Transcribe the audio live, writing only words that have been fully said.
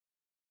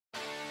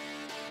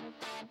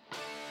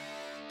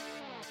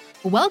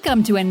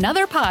Welcome to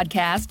another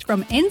podcast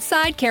from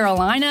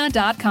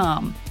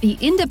InsideCarolina.com, the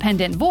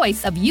independent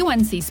voice of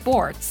UNC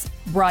Sports.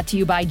 Brought to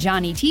you by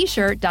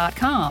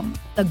JohnnyT-shirt.com,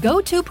 the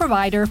go-to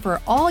provider for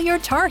all your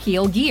Tar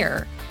Heel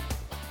gear.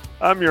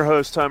 I'm your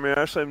host, Tommy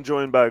Ashley. I'm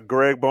joined by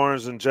Greg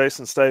Barnes and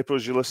Jason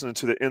Staples. You're listening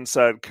to the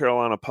Inside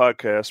Carolina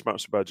podcast,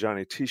 sponsored by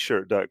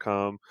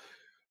JohnnyT-shirt.com.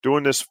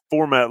 Doing this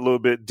format a little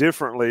bit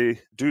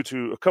differently due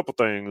to a couple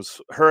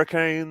things,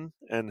 hurricane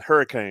and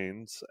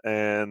hurricanes.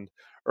 And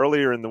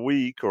earlier in the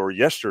week, or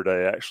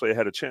yesterday actually, I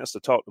had a chance to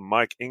talk to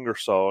Mike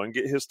Ingersoll and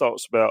get his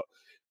thoughts about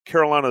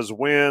Carolina's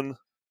win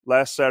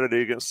last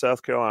Saturday against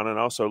South Carolina, and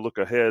also look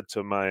ahead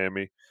to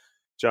Miami.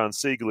 John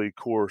Siegley, of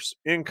course,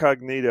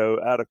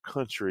 incognito out of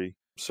country.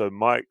 So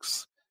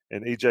Mike's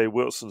and E.J.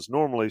 Wilson's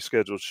normally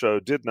scheduled show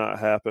did not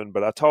happen,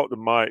 but I talked to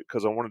Mike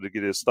because I wanted to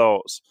get his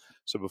thoughts.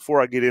 So before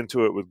I get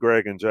into it with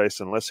Greg and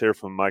Jason, let's hear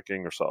from Mike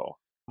Ingersoll.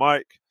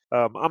 Mike,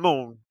 I'm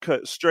going to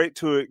cut straight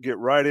to it, get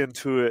right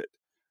into it.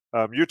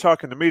 You're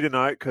talking to me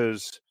tonight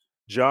because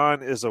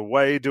John is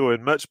away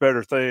doing much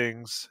better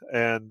things,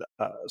 and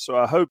so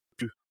I hope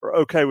you are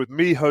okay with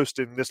me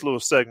hosting this little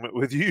segment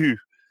with you.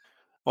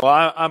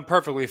 Well, I'm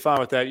perfectly fine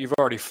with that. You've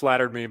already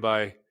flattered me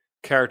by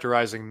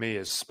characterizing me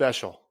as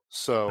special.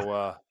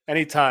 So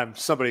anytime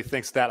somebody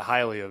thinks that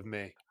highly of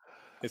me,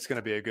 it's going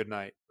to be a good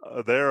night.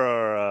 There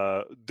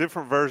are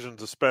different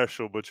versions of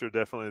special, but you're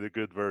definitely the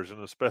good version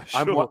of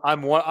special.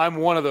 I'm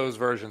one of those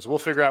versions. We'll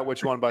figure out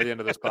which one by the end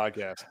of this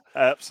podcast.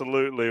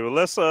 Absolutely.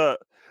 Well,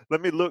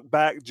 let me look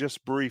back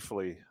just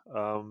briefly.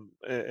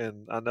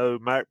 And I know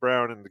Mack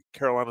Brown and the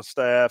Carolina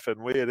staff and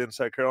we at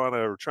Inside Carolina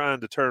are trying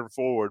to turn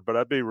forward, but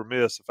I'd be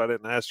remiss if I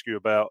didn't ask you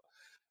about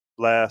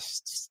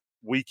last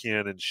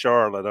weekend in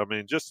Charlotte. I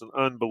mean, just an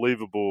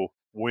unbelievable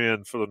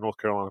win for the North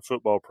Carolina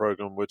football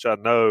program, which I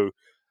know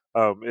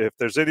if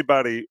there's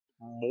anybody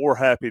more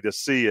happy to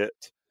see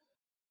it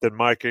than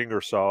Mike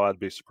Ingersoll,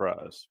 I'd be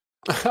surprised.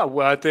 Well,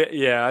 I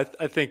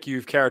think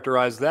you've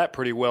characterized that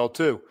pretty well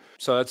too.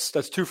 So that's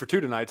 2 for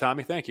 2 tonight,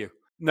 Tommy. Thank you.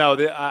 No,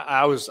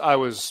 I was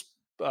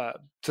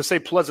to say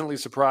pleasantly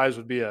surprised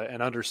would be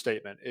an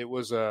understatement. It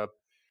was a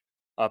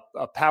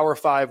Power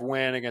 5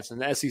 win against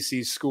an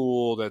SEC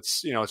school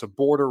that's, it's a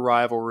border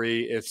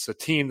rivalry. It's a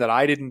team that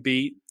I didn't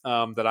beat,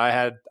 that I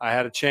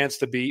had a chance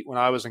to beat when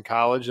I was in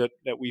college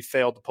that we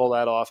failed to pull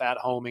that off at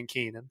home in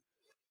Kenan.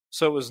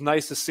 So it was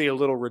nice to see a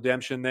little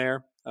redemption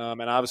there.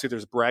 And obviously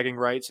there's bragging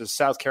rights as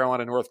South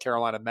Carolina, North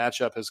Carolina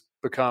matchup has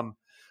become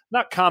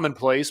not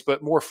commonplace,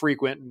 but more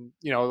frequent,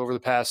 over the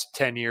past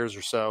 10 years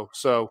or so.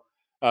 So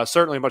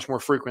certainly much more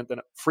frequent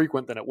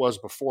than it was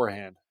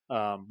beforehand.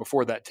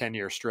 Before that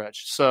 10-year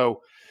stretch. So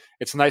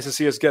it's nice to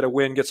see us get a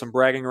win, get some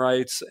bragging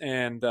rights.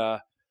 And, it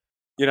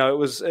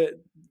was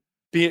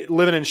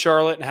living in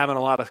Charlotte and having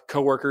a lot of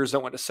coworkers that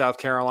went to South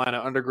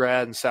Carolina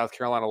undergrad and South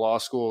Carolina law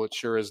school. It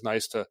sure is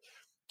nice to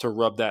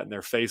rub that in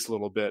their face a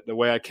little bit. The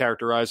way I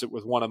characterized it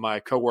with one of my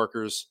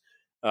coworkers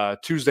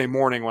Tuesday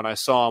morning when I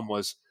saw him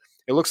was,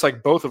 it looks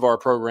like both of our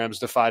programs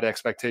defied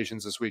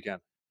expectations this weekend.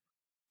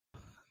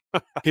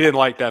 He didn't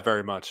like that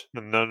very much.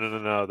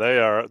 No. They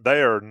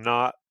are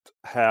not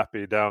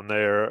happy down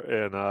there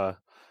in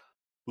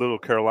Little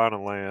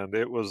Carolina land.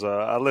 It was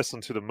I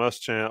listened to the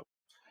Muschamp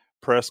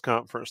press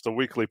conference, the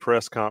weekly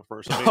press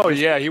conference.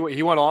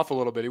 He went off a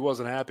little bit. He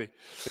wasn't happy.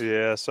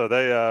 Yeah, so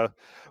they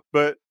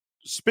but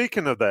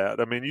speaking of that,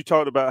 I mean, you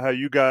talked about how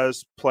you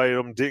guys played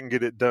them, didn't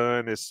get it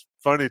done. It's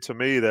funny to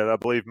me that I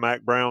believe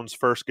Mack Brown's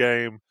first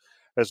game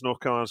as North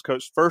Carolina's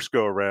coach first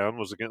go around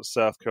was against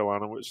South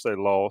Carolina, which they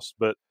lost.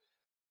 But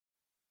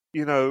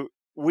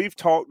we've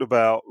talked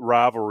about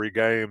rivalry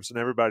games, and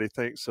everybody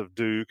thinks of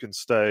Duke and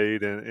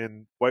State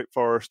and Wake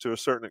Forest to a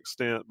certain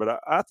extent. But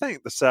I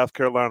think the South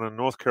Carolina and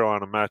North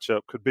Carolina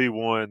matchup could be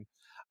one.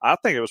 I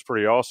think it was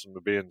pretty awesome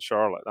to be in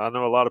Charlotte. I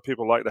know a lot of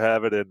people like to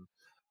have it in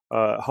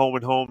home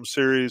and home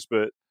series,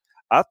 but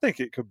I think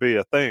it could be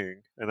a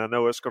thing. And I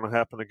know it's going to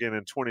happen again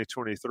in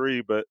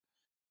 2023. But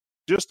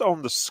just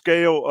on the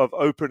scale of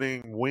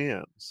opening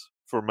wins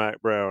for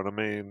Mack Brown, I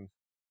mean,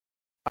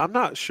 I'm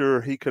not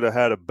sure he could have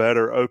had a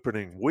better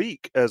opening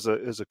week as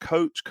a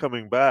coach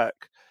coming back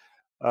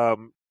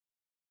and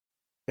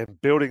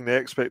building the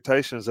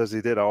expectations as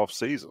he did off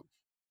season.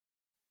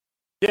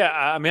 Yeah,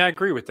 I mean, I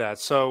agree with that.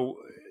 So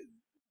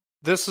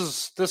this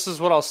is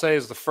what I'll say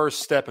is the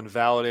first step in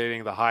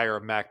validating the hire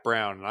of Mack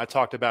Brown. And I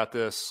talked about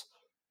this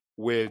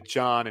with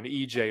John and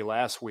EJ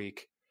last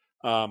week.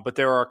 But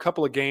there are a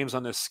couple of games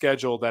on this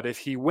schedule that if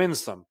he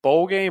wins them,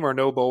 bowl game or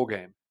no bowl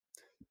game,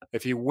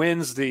 if he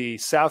wins the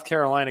South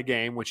Carolina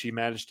game, which he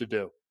managed to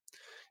do,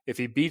 if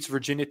he beats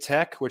Virginia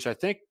Tech, which I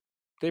think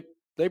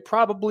they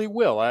probably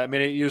will. I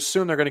mean, you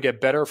assume they're going to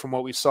get better from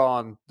what we saw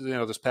on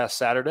this past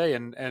Saturday,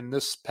 and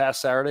this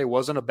past Saturday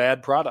wasn't a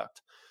bad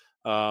product.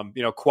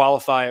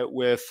 Qualify it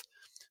with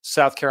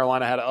South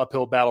Carolina had an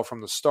uphill battle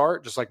from the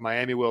start, just like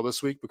Miami will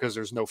this week because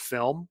there's no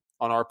film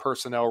on our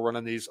personnel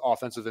running these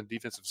offensive and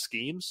defensive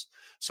schemes.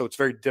 So it's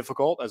very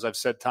difficult, as I've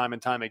said time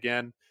and time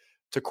again,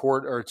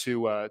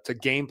 to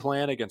game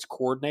plan against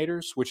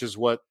coordinators, which is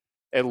what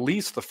at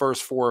least the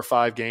first 4 or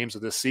 5 games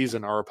of this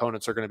season our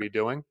opponents are going to be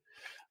doing.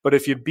 But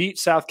if you beat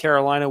South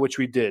Carolina, which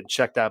we did,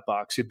 check that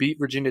box. You beat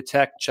Virginia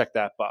Tech, check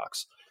that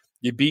box.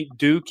 You beat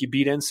Duke, you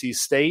beat NC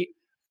State,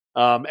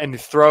 and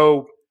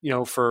throw,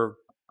 for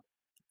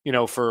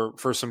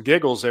some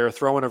giggles there,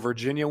 throw in a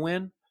Virginia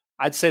win.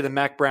 I'd say the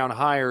Mack Brown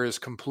hire is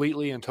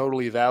completely and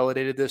totally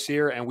validated this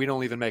year, and we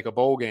don't even make a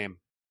bowl game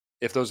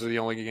if those are the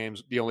only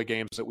games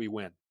that we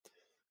win.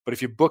 But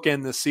if you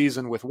bookend the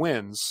season with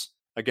wins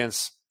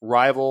against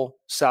rival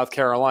South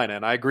Carolina,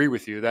 and I agree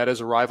with you, that is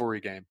a rivalry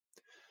game,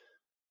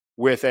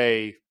 with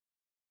a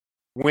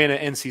win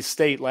at NC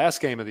State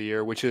last game of the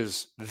year, which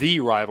is the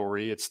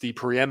rivalry. It's the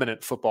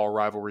preeminent football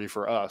rivalry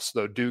for us,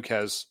 though Duke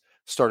has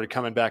started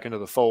coming back into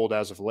the fold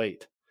as of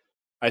late.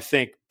 I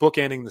think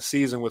bookending the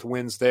season with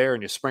wins there,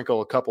 and you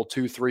sprinkle a couple,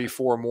 2, 3,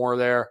 4 more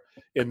there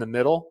in the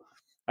middle,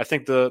 I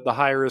think the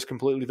hire is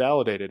completely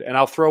validated. And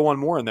I'll throw one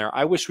more in there.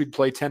 I wish we'd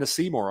play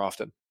Tennessee more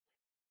often.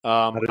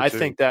 I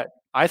think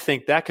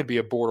that could be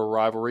a border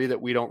rivalry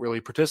that we don't really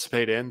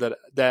participate in.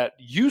 That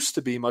used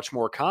to be much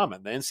more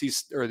common.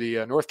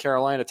 The North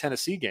Carolina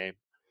Tennessee game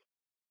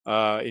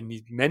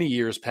in many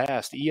years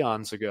past,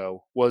 eons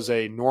ago, was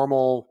a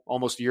normal,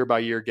 almost year by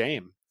year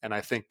game, and I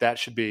think that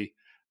should be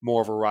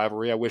more of a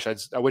rivalry. I wish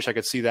I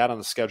could see that on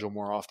the schedule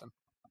more often.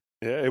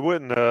 Yeah, it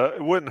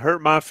wouldn't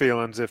hurt my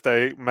feelings if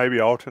they maybe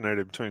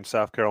alternated between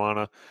South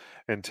Carolina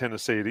and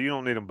Tennessee. You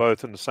don't need them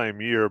both in the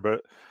same year,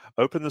 but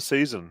open the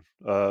season.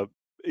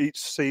 Each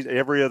season,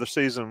 every other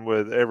season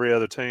with every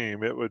other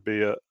team, it would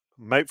be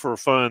make for a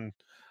fun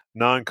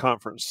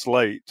non-conference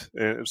slate,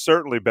 and it's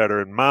certainly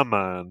better in my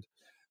mind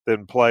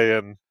than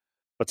playing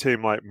a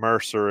team like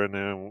Mercer, and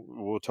then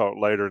we'll talk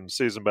later in the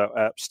season about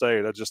App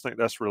State. I just think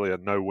that's really a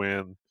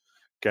no-win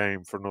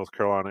game for North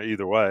Carolina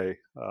either way.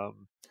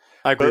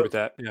 I agree with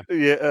that.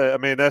 Yeah, I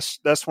mean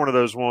that's one of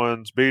those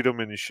ones. Beat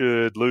them and you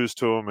should, lose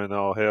to them, and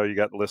oh hell, you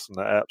got to listen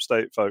to App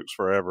State folks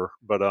forever.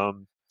 But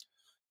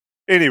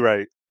any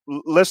rate,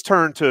 let's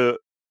turn to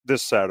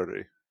this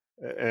Saturday,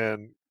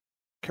 and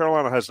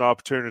Carolina has an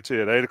opportunity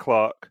at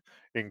 8:00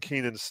 in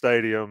Kenan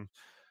Stadium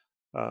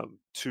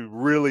to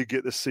really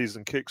get the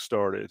season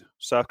kick-started.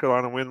 South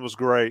Carolina win was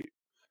great.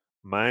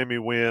 Miami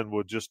win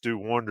would just do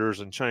wonders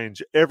and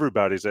change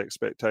everybody's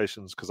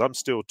expectations, because I'm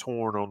still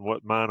torn on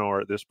what mine are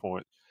at this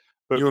point.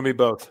 But, you and me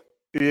both.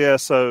 Yeah,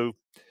 so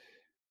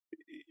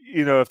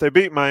if they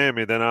beat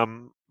Miami, then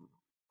I'm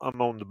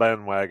on the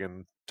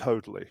bandwagon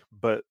totally.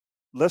 But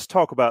let's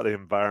talk about the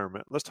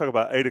environment. Let's talk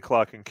about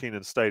 8:00 in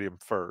Kenan Stadium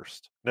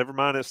first. Never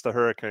mind it's the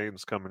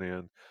Hurricanes coming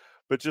in,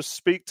 but just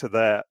speak to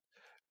that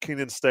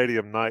Kenan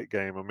Stadium night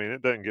game. I mean,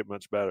 it doesn't get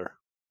much better.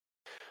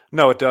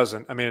 No, it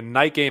doesn't. I mean, a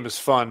night game is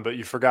fun, but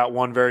you forgot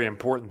one very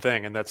important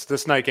thing, and that's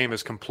this night game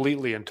is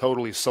completely and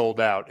totally sold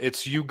out.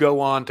 It's you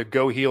go on to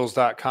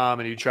goheels.com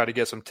and you try to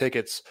get some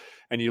tickets,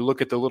 and you look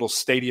at the little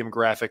stadium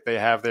graphic they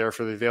have there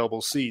for the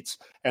available seats,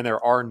 and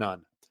there are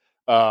none.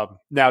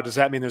 Now, does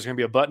that mean there's going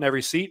to be a butt in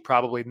every seat?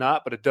 Probably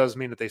not, but it does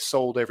mean that they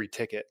sold every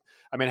ticket.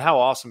 I mean, how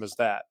awesome is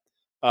that?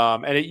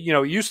 And it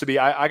used to be,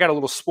 I got a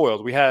little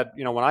spoiled. We had,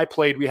 when I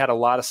played, we had a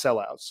lot of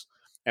sellouts.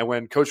 And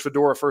when Coach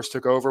Fedora first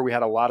took over, we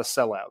had a lot of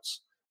sellouts.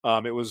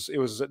 It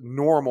was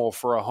normal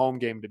for a home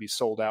game to be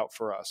sold out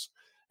for us.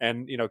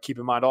 And, keep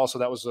in mind also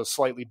that was a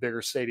slightly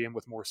bigger stadium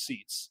with more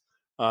seats.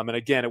 And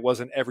again, it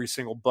wasn't every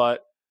single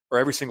butt or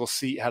every single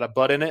seat had a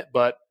butt in it,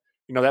 but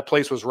that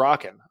place was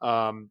rocking.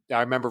 I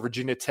remember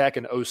Virginia Tech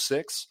in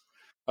 2006,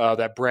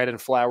 that Brandon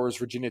Flowers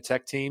Virginia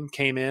Tech team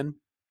came in,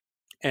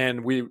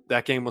 and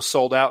that game was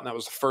sold out, and that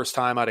was the first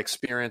time I'd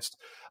experienced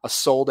a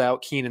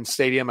sold-out Kenan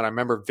Stadium. And I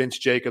remember Vince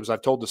Jacobs.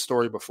 I've told the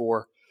story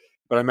before,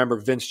 but I remember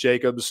Vince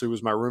Jacobs, who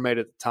was my roommate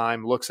at the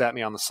time, looks at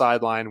me on the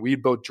sideline. We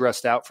both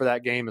dressed out for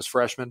that game as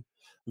freshmen.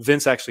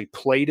 Vince actually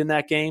played in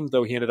that game,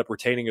 though he ended up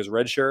retaining his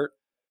red shirt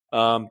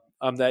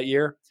that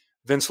year.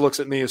 Vince looks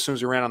at me as soon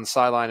as we ran on the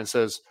sideline and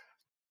says,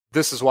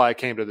 "This is why I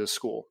came to this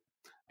school."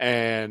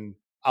 And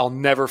I'll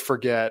never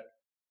forget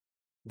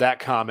that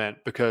comment,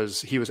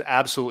 because he was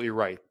absolutely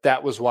right.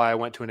 That was why I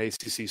went to an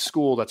ACC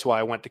school. That's why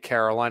I went to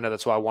Carolina.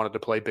 That's why I wanted to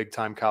play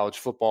big-time college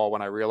football.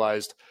 When I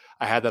realized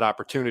I had that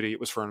opportunity, it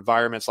was for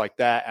environments like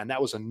that, and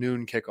that was a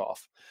noon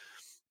kickoff.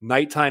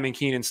 Nighttime in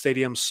Kenan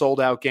Stadium,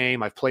 sold-out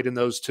game. I've played in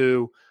those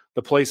too.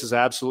 The place is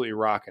absolutely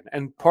rocking.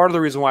 And part of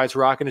the reason why it's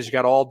rocking is you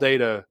got all day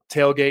to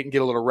tailgate and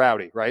get a little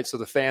rowdy, right? So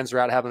the fans are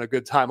out having a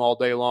good time all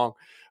day long.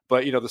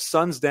 But, the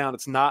sun's down.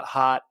 It's not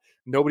hot.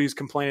 Nobody's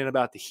complaining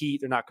about the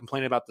heat. They're not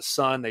complaining about the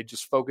sun. They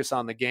just focus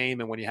on the game.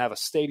 And when you have a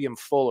stadium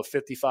full of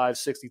 55,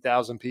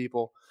 60,000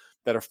 people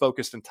that are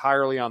focused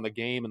entirely on the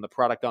game and the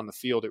product on the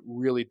field, it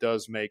really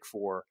does make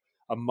for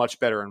a much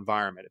better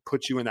environment. It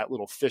puts you in that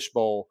little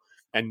fishbowl,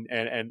 and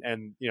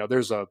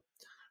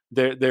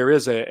there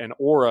is an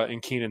aura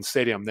in Kenan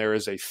Stadium. There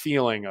is a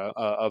feeling,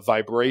 a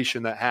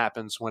vibration that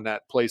happens when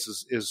that place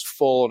is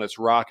full and it's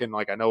rocking,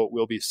 like I know it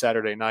will be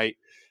Saturday night.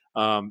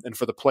 And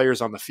for the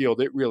players on the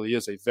field, it really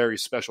is a very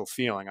special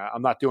feeling.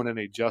 I'm not doing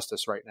any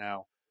justice right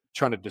now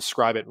trying to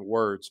describe it in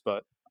words,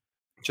 but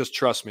just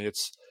trust me,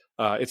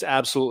 It's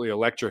absolutely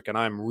electric, and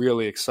I'm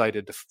really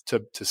excited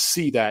to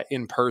see that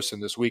in person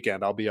this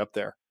weekend. I'll be up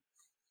there.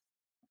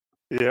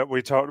 Yeah,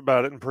 we talked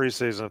about it in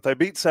preseason. If they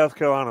beat South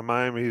Carolina,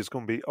 Miami is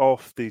going to be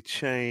off the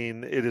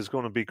chain. It is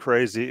going to be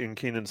crazy in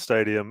Kenan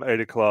Stadium, 8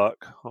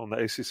 o'clock on the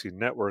ACC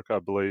network, I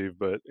believe.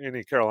 But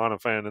any Carolina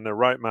fan in their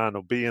right mind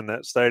will be in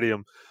that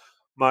stadium.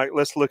 Mike,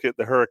 let's look at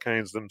the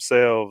Hurricanes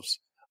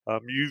themselves.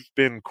 You've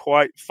been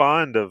quite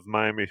fond of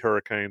Miami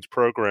Hurricanes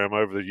program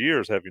over the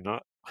years, have you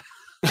not?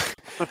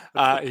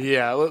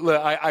 Yeah,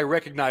 I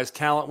recognize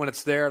talent when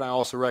it's there, and I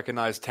also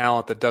recognize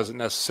talent that doesn't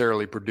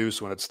necessarily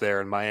produce when it's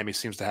there, and Miami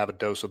seems to have a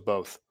dose of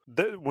both.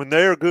 When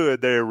they are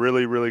good, they are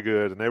really, really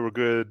good, and they were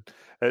good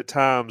at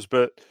times,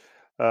 but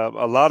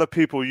a lot of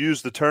people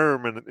use the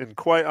term, and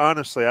quite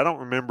honestly, I don't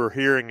remember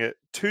hearing it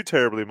too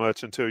terribly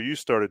much until you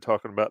started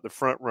talking about the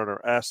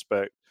front-runner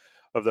aspect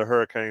of the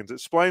Hurricanes.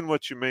 Explain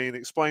what you mean,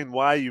 explain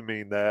why you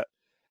mean that,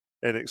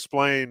 and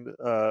explain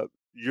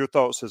your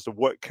thoughts as to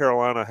what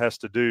Carolina has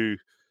to do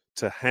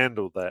to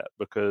handle that,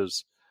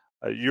 because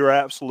you're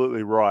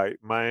absolutely right.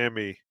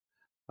 Miami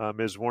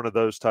is one of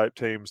those type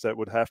teams that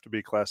would have to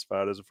be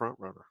classified as a front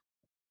runner.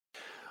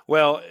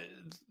 Well,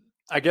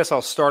 I guess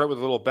I'll start it with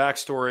a little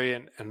backstory,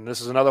 and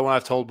this is another one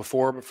I've told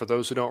before, but for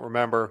those who don't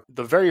remember,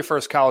 the very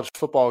first college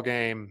football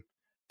game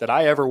that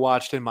I ever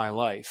watched in my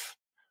life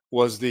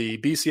was the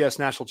BCS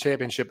National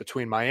Championship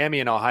between Miami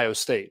and Ohio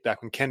State,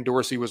 back when Ken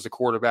Dorsey was the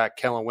quarterback,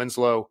 Kellen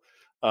Winslow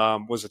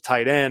was a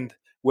tight end,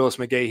 Willis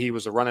McGahee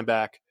was a running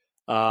back.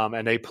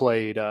 And they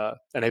played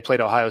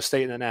Ohio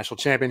State in the national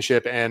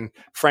championship, and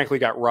frankly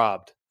got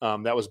robbed.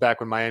 That was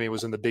back when Miami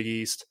was in the Big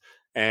East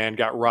and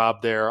got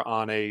robbed there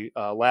on a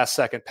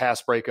last-second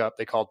pass breakup.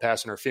 They called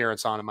pass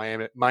interference on,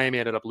 and Miami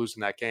ended up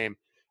losing that game,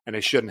 and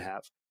they shouldn't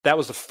have. That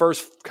was the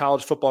first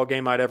college football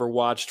game I'd ever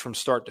watched from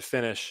start to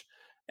finish,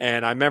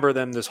 and I remember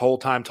them this whole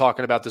time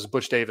talking about this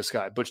Butch Davis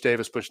guy. Butch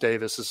Davis.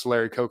 This is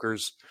Larry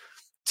Coker's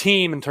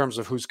team in terms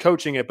of who's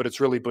coaching it, but it's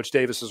really Butch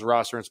Davis's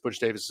roster and it's Butch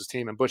Davis's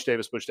team, and Butch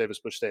Davis.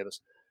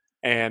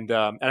 And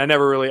I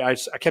never really, I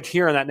kept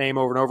hearing that name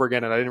over and over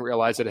again, and I didn't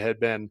realize that it had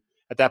been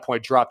at that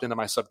point dropped into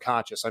my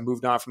subconscious. I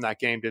moved on from that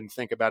game, didn't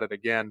think about it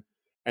again.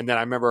 And then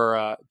I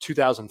remember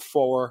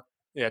 2004,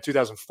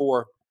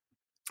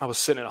 I was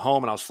sitting at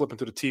home and I was flipping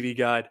through the TV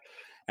guide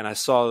and I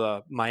saw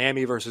the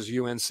Miami versus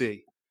UNC.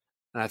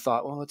 And I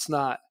thought, well, it's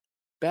not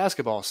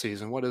basketball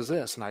season. What is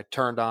this? And I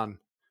turned on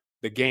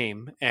the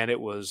game, and it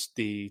was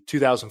the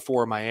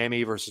 2004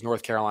 Miami versus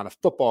North Carolina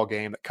football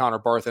game that Connor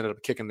Barth ended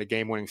up kicking the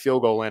game-winning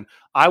field goal in.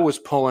 I was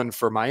pulling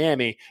for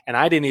Miami, and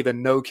I didn't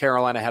even know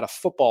Carolina had a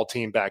football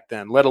team back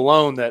then, let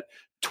alone that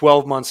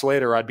 12 months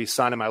later I'd be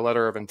signing my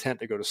letter of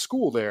intent to go to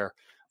school there.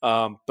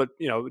 But,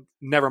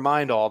 never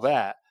mind all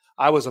that.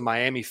 I was a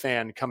Miami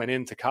fan coming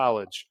into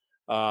college.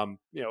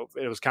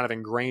 It was kind of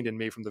ingrained in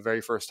me from the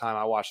very first time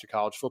I watched a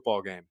college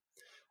football game.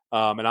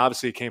 And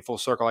obviously it came full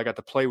circle. I got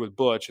to play with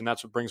Butch, and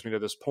that's what brings me to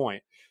this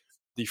point.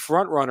 The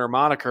front runner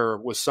moniker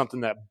was something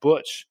that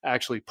Butch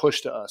actually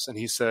pushed to us. And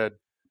he said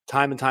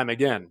time and time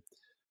again,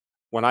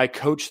 when I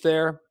coached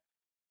there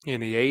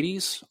in the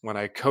 80s, when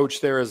I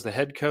coached there as the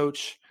head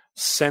coach,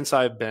 since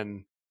I've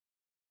been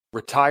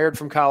retired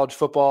from college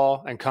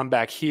football and come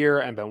back here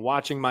and been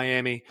watching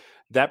Miami,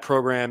 that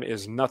program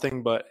is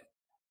nothing but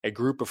a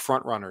group of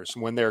front runners.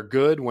 When they're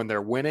good, when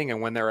they're winning, and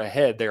when they're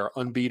ahead, they are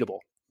unbeatable.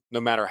 No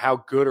matter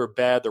how good or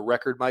bad the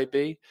record might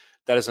be,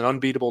 that is an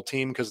unbeatable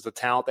team because of the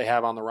talent they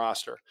have on the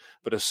roster.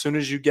 But as soon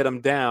as you get them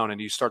down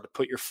and you start to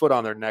put your foot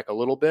on their neck a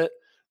little bit,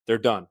 they're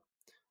done.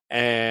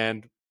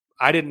 And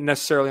I didn't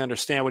necessarily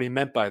understand what he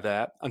meant by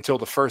that until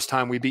the first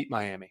time we beat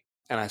Miami.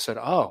 And I said,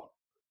 oh,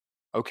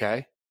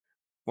 okay.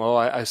 Well,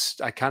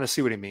 I kind of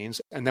see what he means.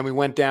 And then we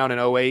went down in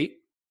 2008,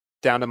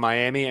 down to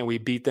Miami, and we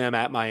beat them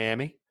at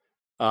Miami.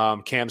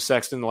 Cam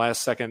Sexton, the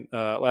last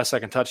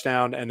second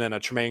touchdown, and then a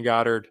Tremaine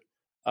Goddard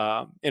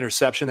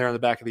interception there in the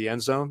back of the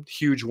end zone.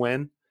 Huge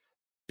win.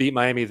 Beat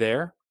Miami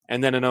there.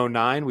 And then in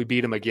 2009, we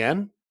beat them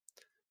again.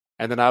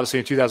 And then obviously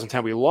in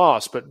 2010, we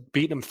lost, but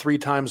beating them 3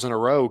 times in a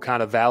row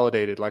kind of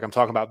validated, like I'm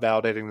talking about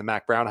validating the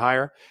Mac Brown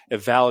hire. It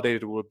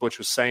validated what Butch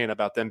was saying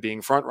about them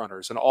being front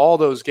runners. And all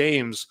those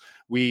games,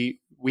 we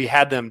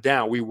had them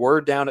down. We were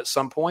down at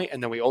some point,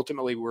 and then we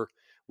ultimately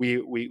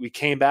we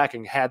came back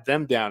and had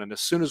them down. And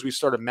as soon as we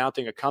started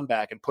mounting a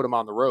comeback and put them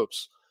on the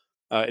ropes,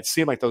 it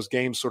seemed like those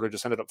games sort of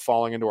just ended up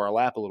falling into our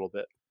lap a little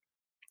bit.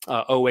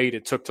 2008,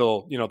 it took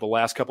till the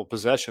last couple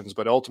possessions,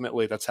 but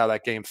ultimately that's how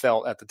that game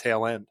felt at the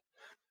tail end.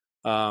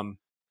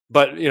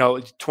 But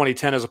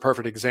 2010 is a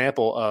perfect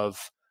example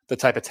of the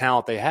type of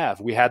talent they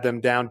have. We had them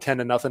down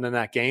 10-0 in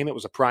that game. It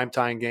was a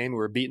primetime game. We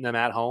were beating them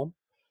at home,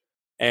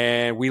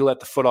 and we let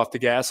the foot off the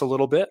gas a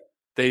little bit.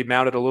 They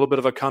mounted a little bit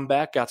of a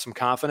comeback, got some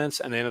confidence,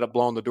 and they ended up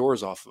blowing the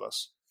doors off of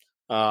us.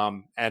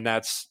 And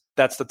that's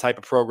the type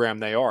of program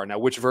they are. Now,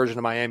 which version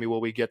of Miami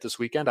will we get this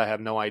weekend? I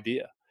have no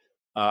idea.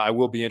 I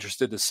will be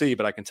interested to see,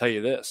 but I can tell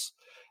you this,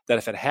 that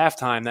if at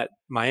halftime that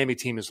Miami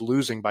team is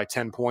losing by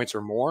 10 points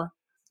or more,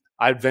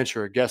 I'd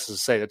venture a guess to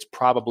say it's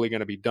probably going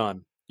to be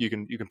done. You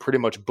can pretty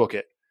much book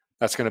it.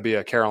 That's going to be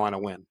a Carolina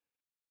win.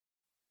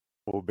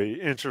 Will be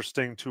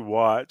interesting to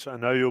watch. I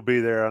know you'll be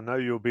there. I know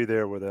you'll be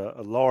there with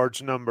a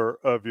large number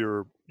of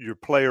your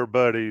player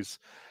buddies.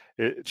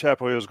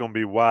 Chapel Hill is going to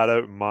be wide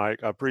open,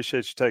 Mike. I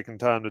appreciate you taking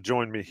time to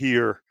join me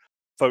here.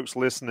 Folks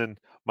listening,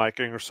 Mike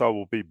Ingersoll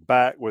will be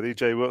back with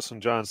E.J.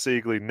 Wilson, John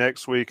Siegley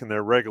next week in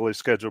their regularly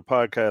scheduled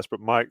podcast. But,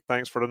 Mike,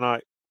 thanks for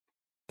tonight.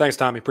 Thanks,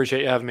 Tommy.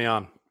 Appreciate you having me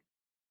on.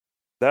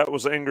 That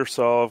was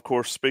Ingersoll, of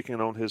course, speaking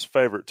on his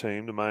favorite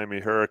team, the Miami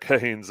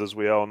Hurricanes. As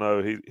we all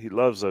know, he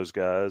loves those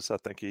guys. I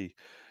think he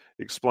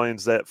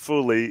explains that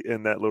fully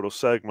in that little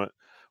segment.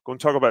 Going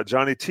to talk about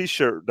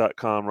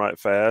JohnnyT-shirt.com right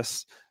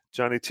fast.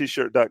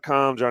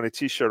 JohnnyT-shirt.com, Johnny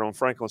T-shirt on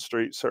Franklin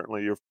Street,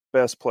 certainly your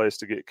best place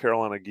to get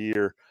Carolina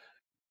gear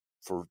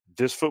for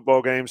this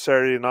football game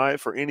Saturday night,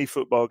 for any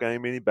football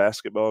game, any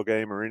basketball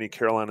game, or any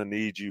Carolina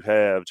needs you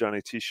have.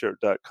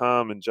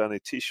 JohnnyT-shirt.com and Johnny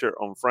T-shirt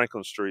on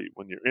Franklin Street.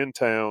 When you're in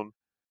town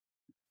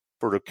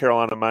for the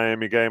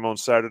Carolina-Miami game on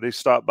Saturday,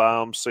 stop by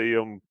them, see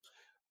them.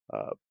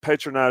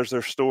 Patronize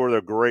their store.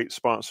 They're great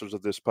sponsors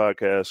of this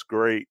podcast.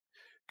 Great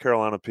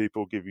Carolina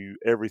people, give you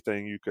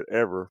everything you could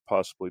ever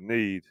possibly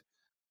need.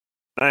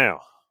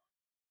 Now,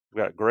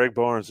 we've got Greg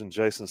Barnes and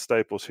Jason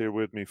Staples here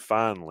with me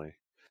finally.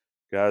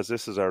 Guys,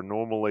 this is our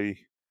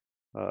normally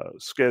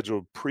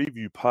scheduled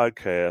preview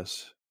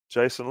podcast.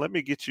 Jason, let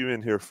me get you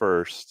in here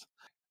first.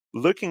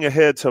 Looking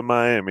ahead to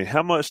Miami,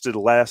 how much did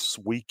last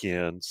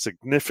weekend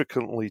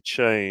significantly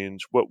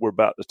change what we're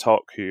about to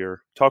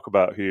talk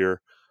about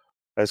here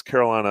as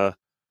Carolina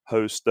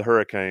hosts the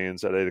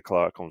Hurricanes at 8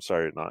 o'clock on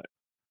Saturday night?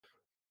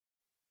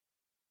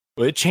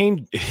 Well, it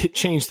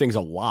changed things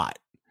a lot.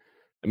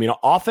 I mean,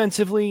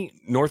 offensively,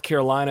 North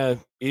Carolina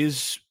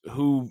is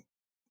who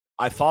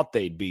I thought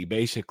they'd be,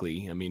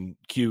 basically. I mean,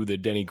 cue the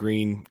Denny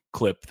Green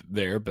clip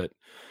there, but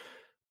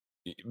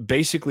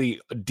basically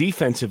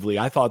defensively,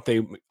 I thought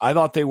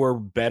they were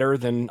better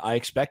than I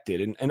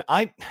expected. And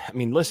I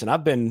mean, listen,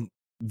 I've been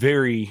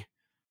very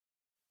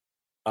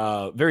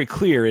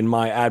clear in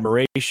my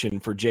admiration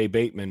for Jay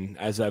Bateman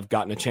as I've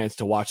gotten a chance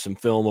to watch some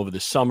film over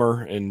the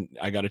summer, and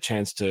I got a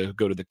chance to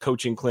go to the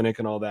coaching clinic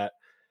and all that.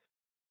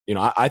 You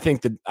know, I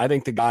think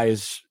the guy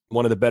is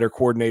one of the better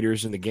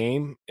coordinators in the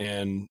game,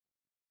 and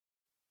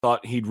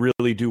thought he'd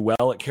really do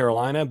well at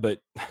Carolina, but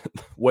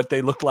what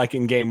they looked like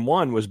in game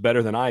one was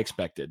better than I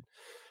expected.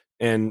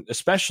 And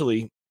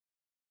especially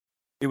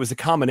it was a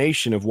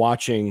combination of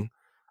watching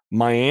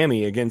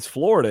Miami against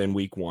Florida in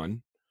week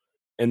one,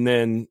 and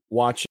then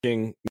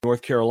watching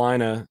North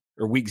Carolina,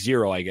 or week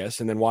 0, I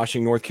guess, and then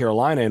watching North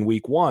Carolina in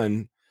week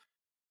 1,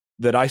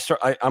 that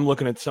I'm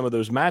looking at some of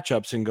those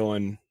matchups and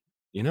going,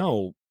 you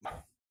know,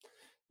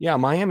 yeah,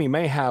 Miami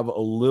may have a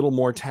little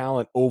more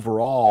talent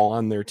overall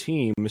on their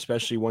team,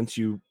 especially once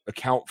you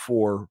account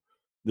for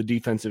the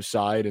defensive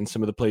side and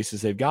some of the places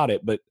they've got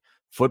it. But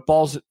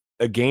football's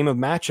a game of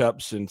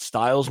matchups, and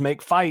styles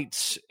make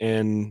fights.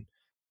 And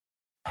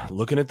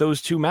looking at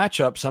those two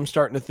matchups, I'm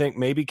starting to think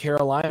maybe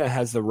Carolina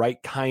has the right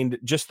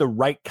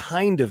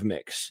kind of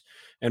mix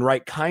and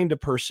right kind of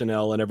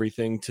personnel and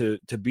everything to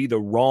be the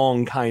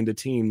wrong kind of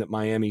team that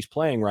Miami's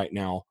playing right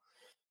now.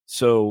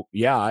 So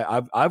yeah,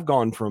 I've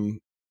gone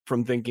from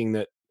thinking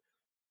that,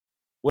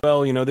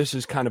 well, you know, this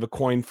is kind of a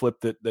coin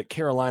flip that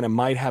Carolina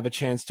might have a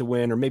chance to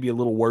win, or maybe a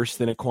little worse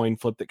than a coin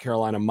flip that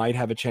Carolina might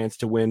have a chance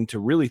to win, to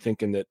really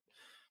thinking that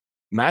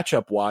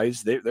matchup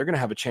wise, they're going to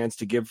have a chance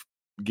to give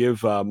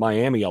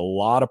Miami a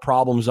lot of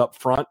problems up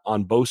front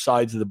on both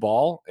sides of the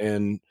ball.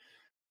 And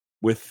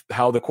with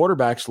how the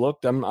quarterbacks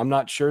looked, I'm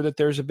not sure that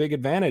there's a big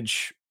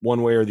advantage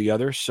one way or the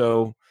other.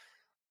 So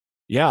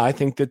yeah, I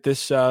think that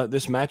this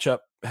matchup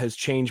has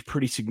changed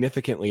pretty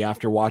significantly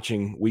after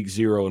watching week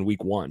 0 and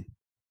week 1.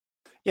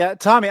 Yeah,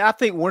 Tommy, I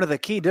think one of the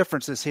key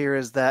differences here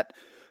is that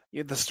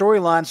the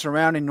storyline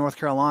surrounding North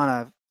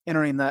Carolina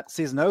entering that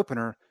season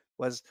opener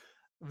was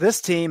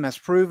this team has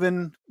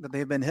proven that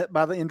they've been hit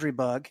by the injury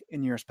bug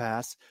in years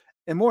past.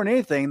 And more than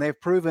anything, they've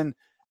proven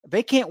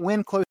they can't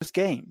win close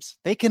games.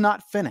 They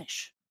cannot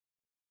finish.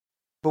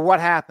 But what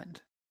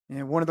happened?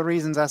 And one of the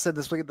reasons I said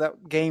this week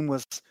that game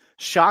was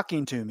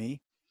shocking to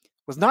me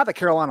was not that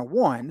Carolina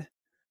won,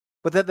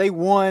 but that they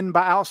won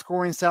by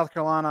outscoring South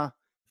Carolina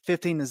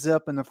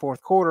 15-0 in the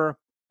fourth quarter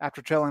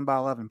after trailing by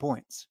 11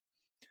 points.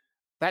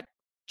 That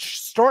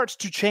starts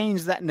to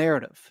change that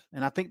narrative.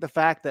 And I think the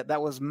fact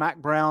that was Mack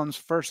Brown's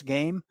first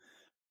game,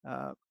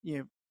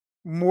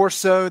 more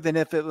so than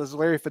if it was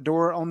Larry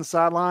Fedora on the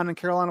sideline and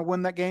Carolina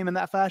won that game in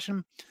that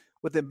fashion,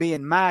 with it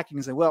being Mack, you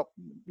can say, well,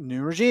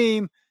 new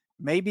regime,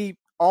 maybe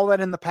all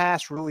that in the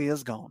past really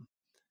is gone.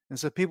 And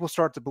so people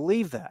start to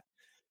believe that.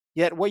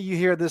 Yet what you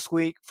hear this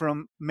week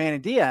from Manny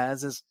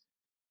Diaz is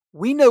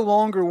we no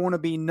longer want to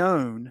be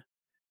known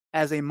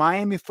as a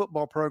Miami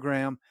football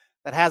program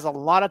that has a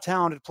lot of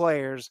talented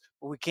players,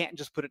 but we can't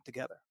just put it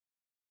together.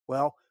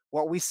 Well,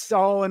 what we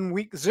saw in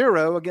week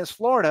 0 against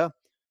Florida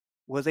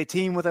was a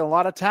team with a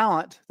lot of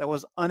talent that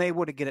was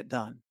unable to get it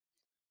done.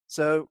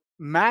 So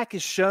Mack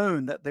has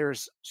shown that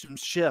there's some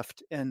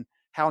shift in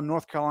how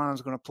North Carolina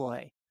is going to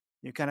play.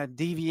 You're kind of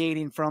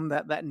deviating from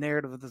that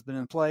narrative that's been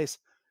in place.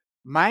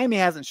 Miami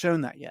hasn't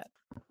shown that yet.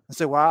 And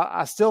so while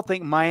I still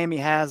think Miami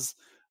has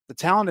the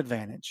talent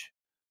advantage,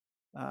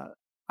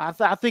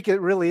 I think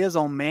it really is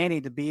on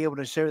Manny to be able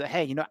to show that,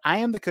 hey, I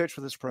am the coach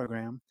for this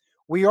program.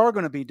 We are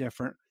going to be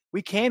different.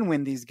 We can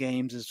win these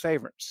games as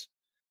favorites.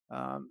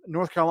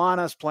 North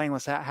Carolina is playing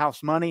with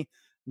house money.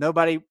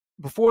 Nobody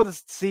before the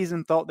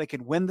season thought they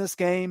could win this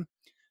game.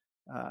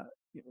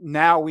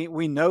 Now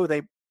we know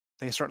they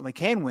certainly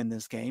can win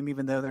this game,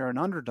 even though they're an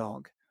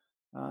underdog.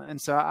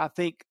 And so I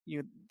think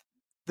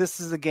this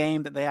is a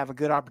game that they have a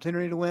good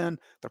opportunity to win.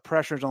 The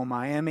pressure's on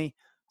Miami,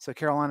 so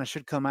Carolina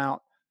should come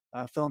out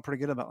feeling pretty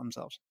good about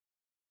themselves.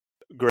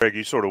 Greg,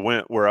 you sort of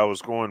went where I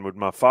was going with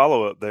my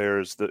follow-up there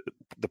is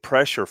the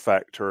pressure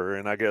factor,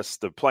 and I guess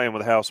the playing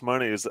with house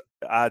money is the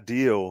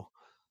ideal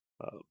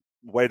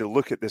way to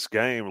look at this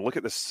game, look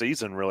at this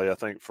season really, I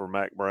think, for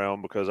Mack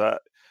Brown, because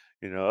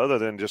other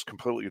than just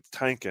completely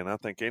tanking, I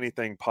think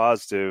anything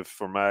positive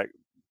for Mack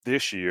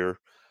this year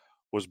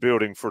was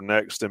building for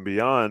next and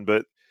beyond.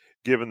 But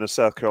given the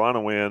South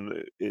Carolina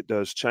win, it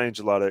does change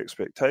a lot of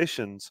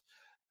expectations.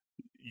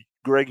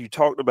 Greg, you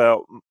talked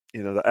about,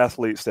 the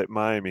athletes that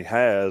Miami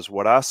has.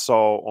 What I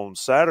saw on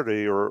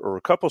Saturday or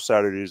a couple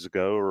Saturdays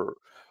ago or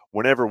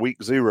whenever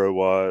week 0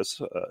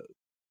 was,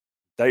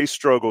 they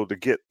struggled to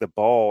get the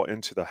ball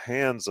into the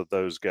hands of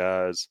those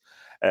guys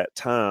at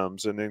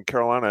times. And then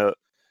Carolina,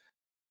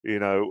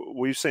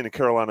 we've seen the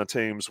Carolina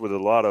teams with a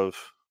lot of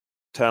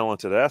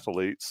talented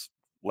athletes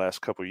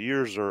last couple of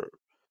years, or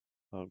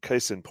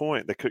case in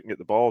point, they couldn't get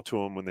the ball to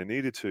them when they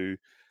needed to.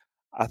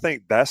 I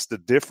think that's the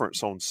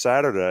difference on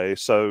Saturday.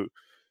 So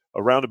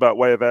a roundabout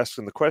way of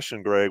asking the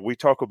question, Greg, we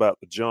talk about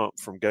the jump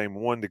from game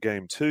 1 to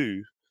game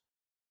 2.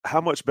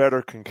 How much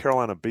better can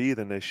Carolina be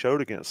than they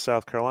showed against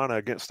South Carolina,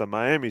 against a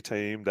Miami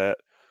team that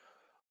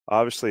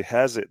obviously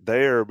has it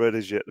there but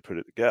is yet to put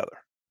it together?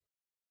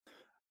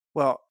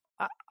 Well,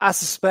 I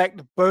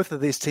suspect both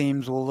of these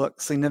teams will look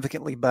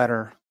significantly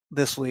better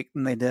this week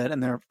than they did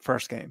in their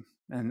first game.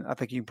 And I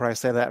think you can probably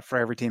say that for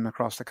every team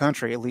across the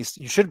country. At least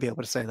you should be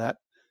able to say that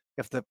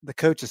if the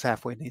coach is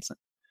halfway decent.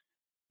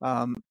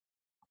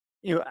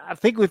 I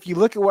think if you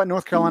look at what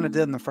North Carolina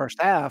did in the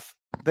first half,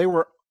 they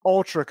were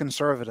ultra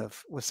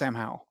conservative with Sam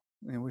Howell.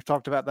 We've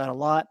talked about that a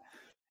lot.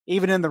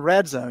 Even in the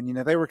red zone,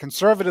 they were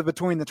conservative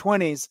between the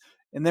 20s.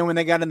 And then when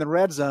they got in the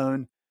red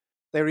zone,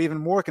 they were even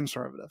more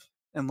conservative.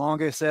 And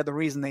Longo said the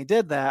reason they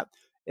did that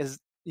is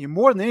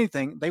more than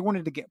anything, they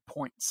wanted to get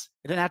points.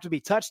 It didn't have to be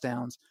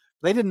touchdowns.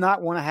 They did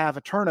not want to have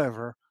a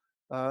turnover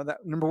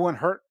that, number one,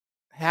 hurt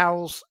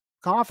Howell's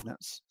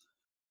confidence,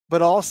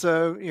 but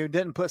also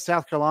didn't put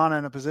South Carolina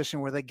in a position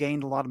where they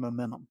gained a lot of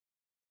momentum.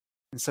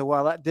 And so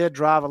while that did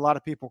drive a lot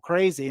of people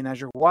crazy, and as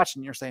you're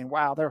watching, you're saying,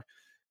 wow, they're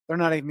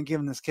not even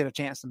giving this kid a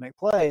chance to make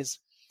plays,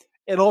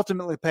 it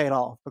ultimately paid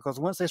off, because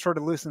once they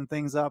started loosening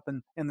things up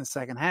in the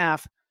second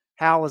half,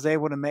 Howell was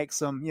able to make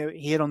some,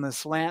 he hit on the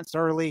slants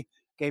early,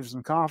 gave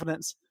some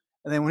confidence.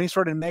 And then when he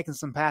started making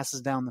some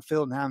passes down the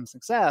field and having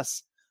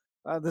success,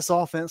 this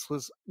offense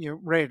was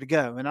ready to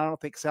go. And I don't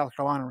think South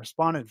Carolina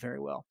responded very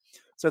well.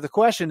 So the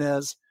question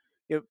is,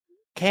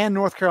 can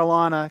North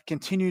Carolina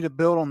continue to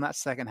build on that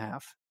second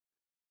half?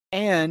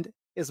 And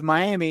is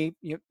Miami,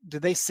 do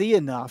they see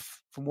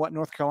enough from what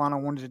North Carolina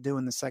wanted to do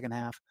in the second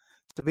half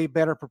to be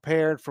better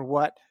prepared for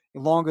what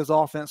Longo's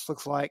offense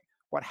looks like,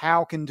 what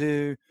Howell can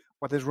do,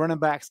 what his running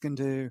backs can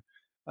do?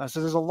 So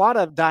there's a lot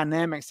of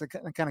dynamics that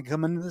kind of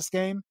come into this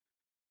game.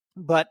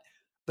 But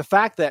the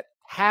fact that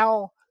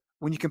Howell,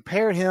 when you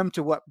compare him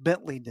to what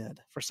Bentley did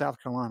for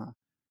South Carolina,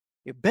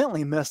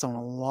 Bentley missed on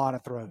a lot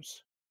of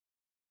throws.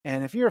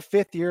 And if you're a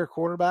fifth-year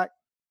quarterback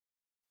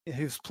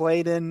who's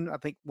played in, I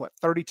think,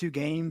 32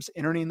 games,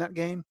 entering that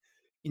game,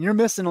 and you're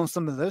missing on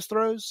some of those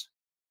throws,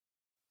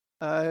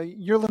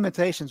 your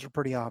limitations are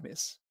pretty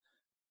obvious.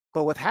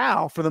 But with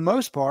Howell, for the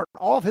most part,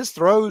 all of his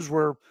throws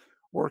were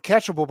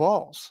catchable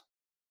balls.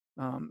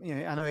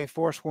 I know he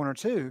forced one or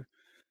two,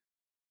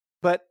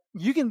 but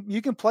you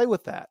can play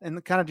with that.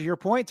 And kind of to your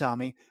point,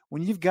 Tommy,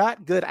 when you've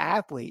got good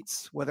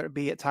athletes, whether it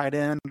be at tight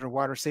end or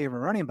wide receiver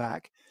or running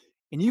back,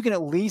 and you can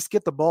at least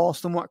get the ball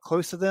somewhat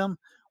close to them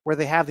where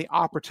they have the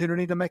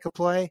opportunity to make a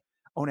play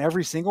on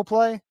every single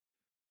play,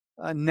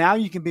 now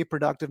you can be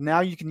productive. Now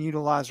you can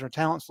utilize their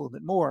talents a little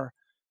bit more.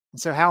 And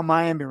so how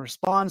Miami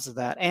responds to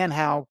that and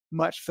how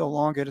much Phil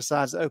Longo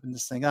decides to open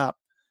this thing up,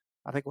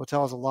 I think will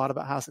tell us a lot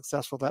about how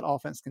successful that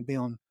offense can be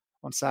on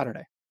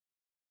Saturday.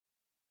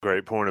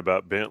 Great point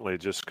about Bentley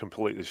just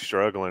completely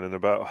struggling, and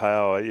about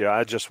how,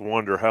 I just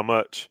wonder how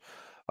much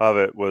of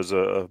it was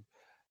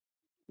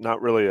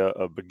not really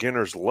a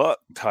beginner's luck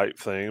type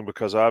thing,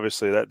 because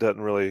obviously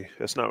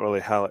that's not really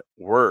how it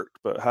worked,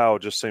 but how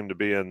it just seemed to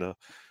be out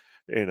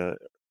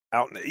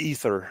in the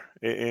ether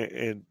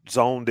and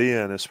zoned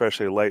in,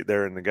 especially late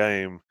there in the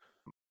game.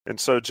 And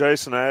so,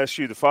 Jason, I asked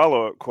you the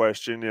follow-up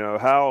question.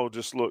 Howell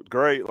just looked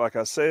great. Like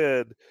I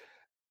said,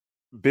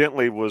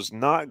 Bentley was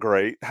not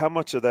great. How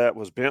much of that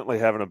was Bentley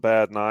having a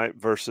bad night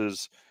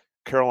versus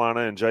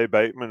Carolina and Jay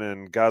Bateman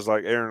and guys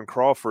like Aaron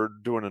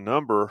Crawford doing a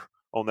number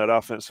on that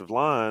offensive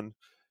line?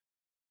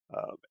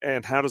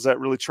 And how does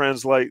that really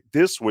translate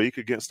this week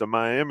against a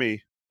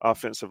Miami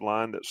offensive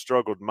line that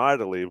struggled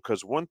mightily,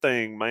 because one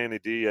thing Manny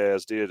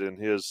Diaz did in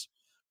his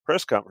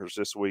press conference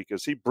this week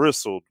is he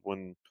bristled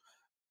when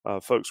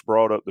folks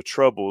brought up the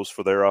troubles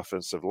for their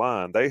offensive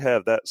line. They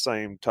have that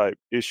same type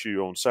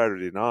issue on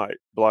Saturday night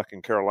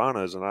blocking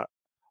Carolina's, and I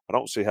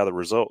don't see how the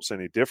result's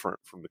any different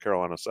from the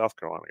Carolina-South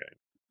Carolina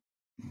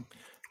game.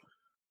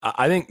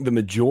 I think the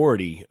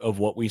majority of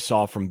what we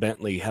saw from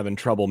Bentley having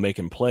trouble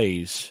making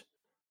plays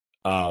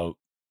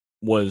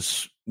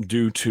was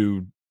due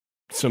to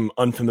some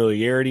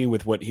unfamiliarity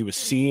with what he was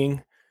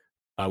seeing,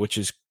 which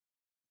is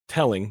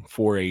telling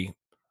for a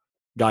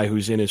guy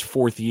who's in his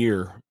fourth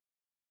year,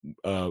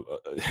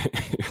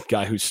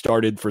 guy who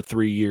started for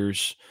 3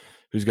 years,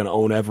 who's going to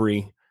own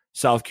every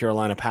South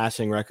Carolina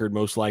passing record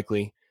most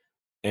likely.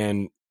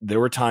 And there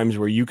were times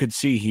where you could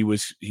see he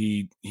was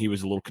a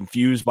little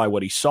confused by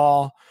what he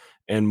saw.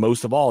 And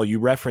most of all, you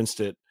referenced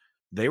it,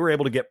 they were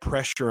able to get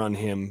pressure on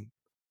him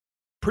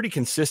pretty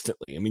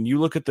consistently. I mean, you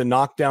look at the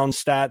knockdown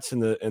stats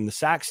and the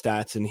sack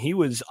stats, and he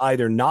was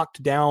either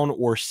knocked down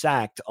or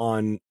sacked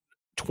on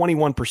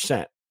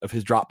 21% of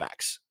his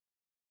dropbacks.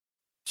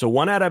 So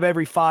 1 out of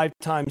every 5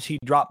 times he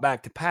dropped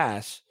back to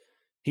pass,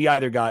 he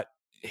either got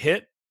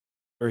hit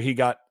or he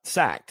got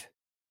sacked.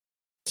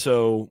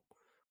 So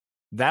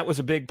that was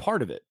a big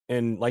part of it.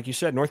 And like you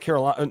said, North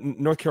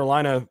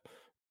Carolina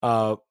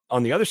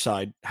on the other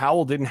side,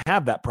 Howell didn't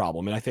have that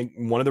problem. And I think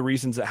one of the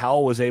reasons that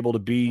Howell was able to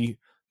be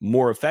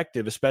more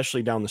effective,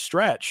 especially down the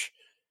stretch,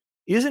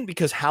 isn't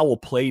because Howell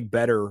played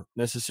better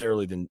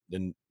necessarily than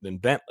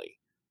Bentley.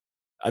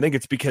 I think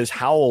it's because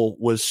Howell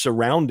was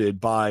surrounded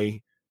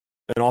by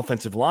an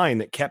offensive line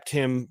that kept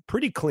him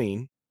pretty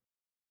clean.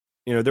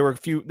 You know, there were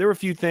a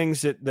few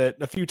things that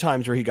a few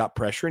times where he got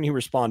pressure and he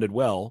responded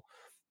well,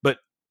 but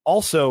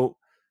also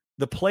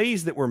the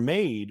plays that were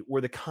made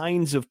were the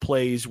kinds of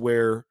plays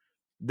where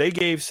they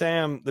gave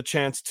Sam the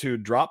chance to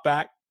drop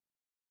back,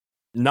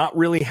 not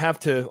really have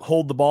to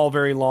hold the ball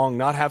very long,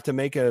 not have to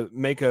make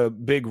a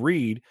big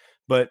read,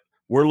 but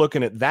we're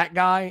looking at that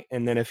guy,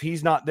 and then if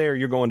he's not there,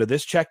 you're going to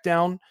this check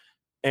down.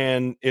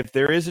 And if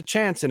there is a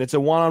chance and it's a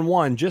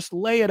one-on-one, just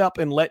lay it up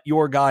and let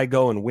your guy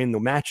go and win the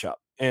matchup.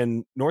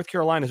 And North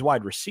Carolina's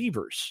wide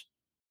receivers,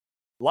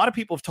 a lot of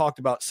people have talked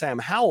about Sam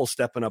Howell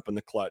stepping up in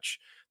the clutch.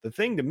 The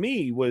thing to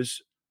me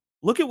was,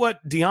 look at what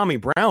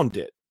De'Ami Brown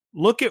did.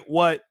 Look at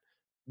what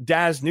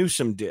Daz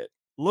Newsome did.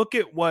 Look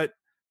at what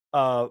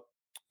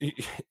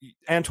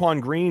Antoine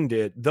Green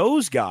did.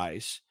 Those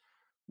guys,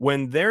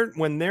 when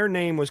their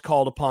name was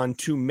called upon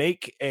to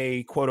make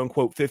a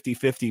quote-unquote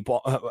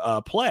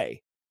 50-50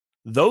 play,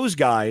 those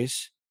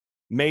guys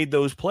made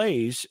those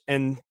plays,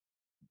 and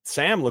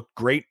Sam looked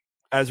great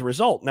as a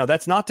result. Now,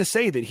 that's not to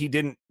say that he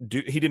didn't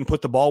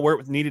put the ball where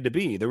it needed to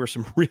be. There were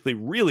some really,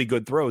 really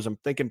good throws. I'm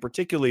thinking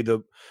particularly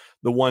the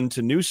one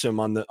to Newsome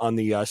on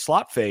the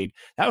slot fade.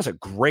 That was a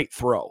great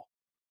throw.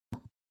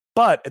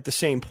 But at the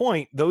same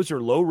point, those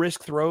are low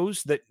risk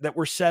throws that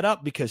were set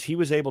up because he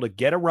was able to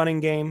get a running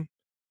game.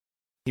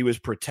 He was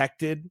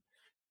protected,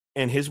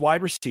 and his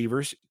wide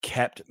receivers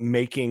kept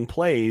making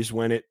plays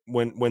when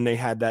they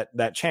had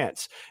that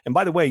chance. And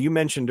by the way, you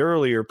mentioned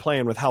earlier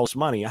playing with house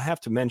money. I have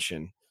to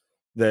mention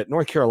that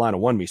North Carolina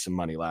won me some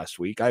money last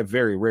week. I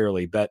very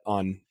rarely bet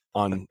on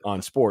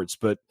sports,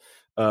 but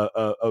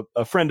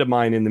a friend of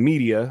mine in the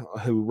media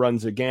who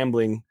runs a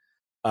gambling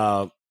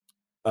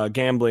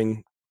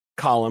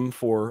column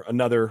for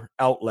another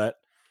outlet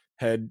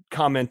had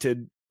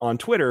commented on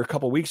Twitter a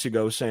couple weeks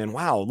ago saying,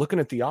 wow, looking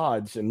at the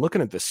odds and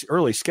looking at this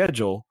early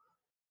schedule,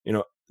 you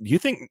know, do you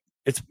think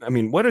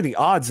what are the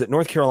odds that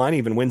North Carolina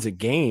even wins a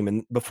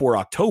game before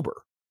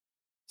October?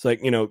 It's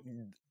like, you know,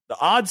 the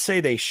odds say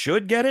they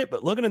should get it,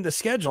 but looking at the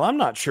schedule, I'm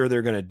not sure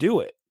they're going to do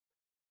it.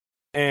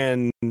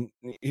 And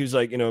he was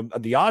like, you know,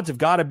 the odds have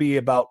got to be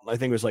about, I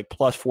think it was like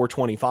plus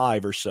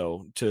 425 or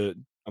so to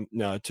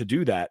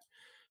do that.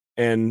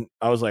 And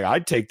I was like,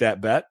 I'd take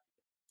that bet.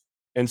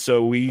 And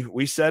so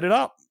we set it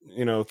up.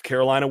 You know, if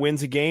Carolina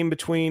wins a game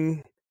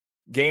between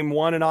game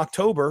 1 in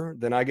October,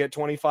 then I get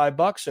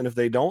 $25. And if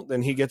they don't,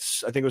 then he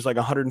gets, I think it was like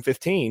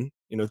 115,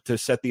 you know, to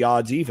set the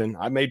odds even.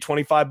 I made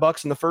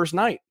 $25 in the first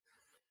night.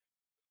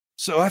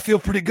 So I feel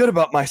pretty good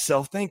about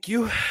myself. Thank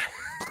you.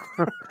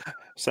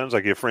 Sounds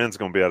like your friend's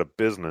going to be out of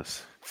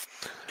business.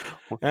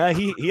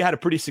 He had a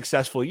pretty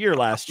successful year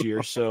last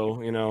year.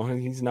 So, you know,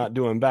 he's not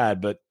doing bad,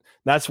 but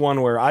that's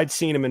one where I'd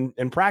seen him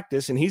in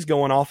practice, and he's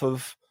going off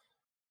of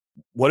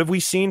what have we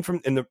seen from,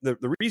 and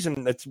the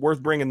reason that's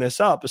worth bringing this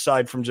up,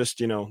 aside from just,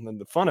 you know,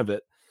 the fun of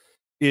it,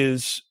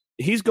 is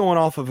he's going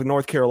off of a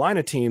North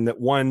Carolina team that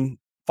won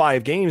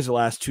 5 games the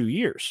last 2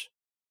 years.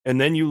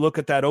 And then you look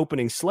at that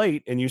opening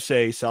slate and you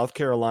say South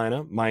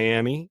Carolina,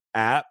 Miami,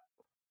 App,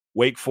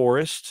 Wake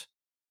Forest,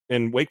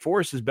 and Wake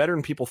Forest is better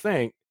than people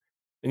think.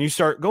 And you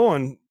start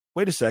going,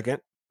 wait a second,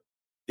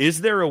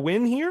 is there a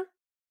win here?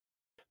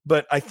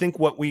 But I think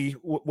what we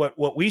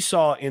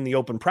saw in the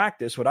open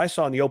practice, what I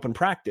saw in the open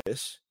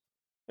practice,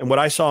 and what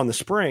I saw in the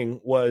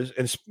spring was,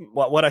 and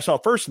what I saw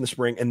first in the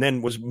spring, and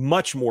then was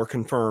much more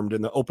confirmed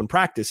in the open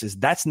practice, is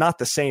that's not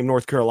the same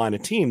North Carolina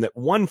team that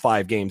won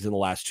 5 games in the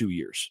last 2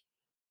 years.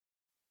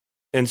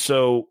 And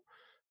so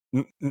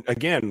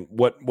again,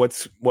 what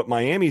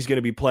Miami's going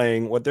to be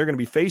playing, what they're going to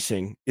be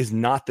facing is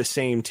not the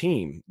same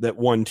team that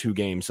won 2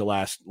 games the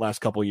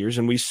last couple of years.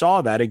 And we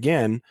saw that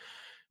again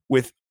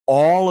with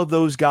all of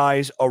those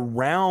guys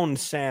around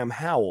Sam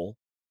Howell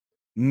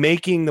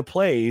making the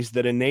plays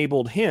that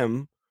enabled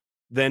him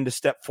then to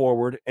step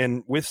forward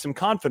and with some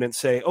confidence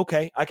say,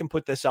 okay, I can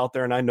put this out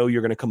there and I know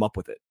you're going to come up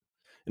with it.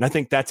 And I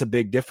think that's a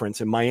big difference.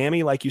 In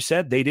Miami, like you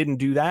said, they didn't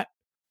do that.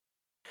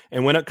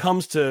 And when it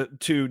comes to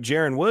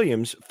Jarren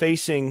Williams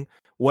facing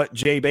what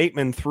Jay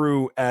Bateman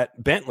threw at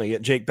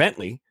Jake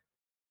Bentley,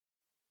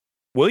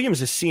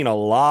 Williams has seen a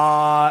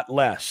lot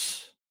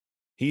less.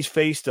 He's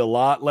faced a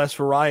lot less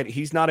variety.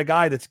 He's not a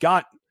guy that's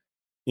got,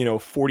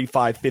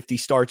 45, 50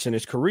 starts in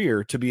his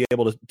career to be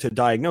able to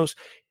diagnose.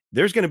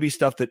 There's going to be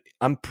stuff that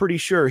I'm pretty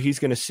sure he's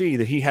going to see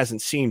that he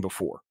hasn't seen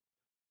before.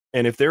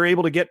 And if they're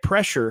able to get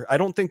pressure, I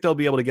don't think they'll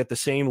be able to get the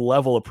same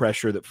level of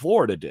pressure that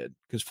Florida did,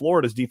 because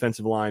Florida's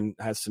defensive line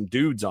has some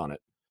dudes on it.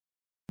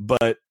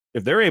 But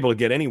if they're able to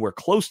get anywhere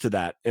close to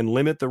that and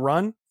limit the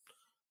run,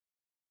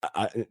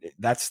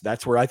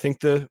 that's where I think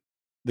the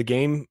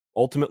game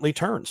ultimately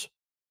turns.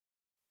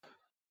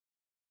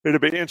 It'll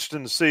be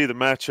interesting to see the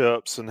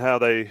matchups and how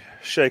they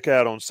shake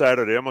out on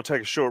Saturday. I'm going to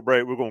take a short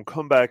break. We're going to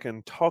come back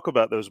and talk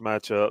about those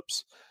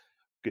matchups,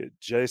 get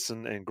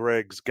Jason and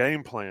Greg's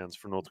game plans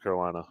for North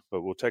Carolina.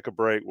 But we'll take a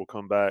break. We'll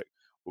come back.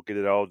 We'll get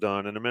it all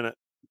done in a minute.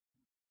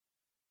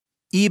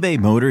 eBay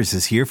Motors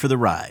is here for the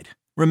ride.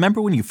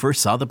 Remember when you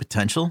first saw the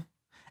potential?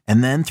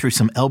 And then through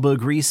some elbow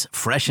grease,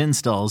 fresh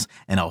installs,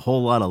 and a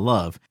whole lot of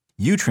love,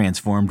 you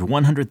transformed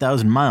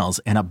 100,000 miles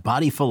and a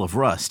body full of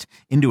rust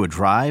into a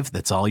drive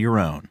that's all your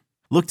own.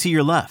 Look to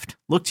your left.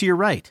 Look to your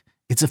right.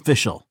 It's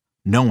official.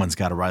 No one's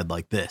got a ride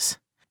like this.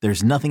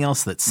 There's nothing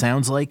else that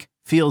sounds like,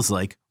 feels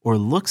like, or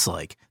looks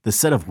like the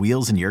set of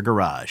wheels in your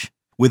garage.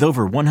 With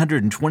over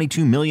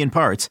 122 million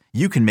parts,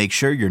 you can make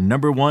sure your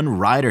number one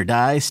ride or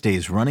die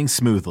stays running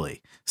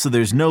smoothly. So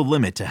there's no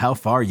limit to how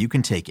far you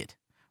can take it.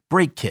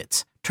 Brake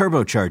kits,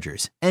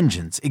 turbochargers,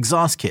 engines,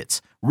 exhaust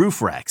kits,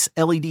 roof racks,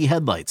 LED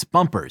headlights,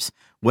 bumpers,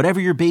 whatever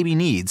your baby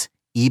needs,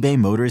 eBay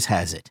Motors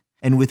has it.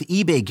 And with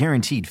eBay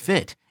Guaranteed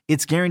Fit,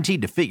 it's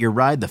guaranteed to fit your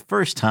ride the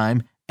first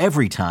time,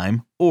 every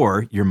time,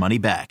 or your money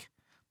back.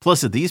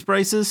 Plus, at these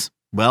prices,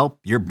 well,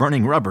 you're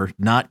burning rubber,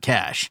 not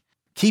cash.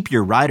 Keep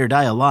your ride or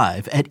die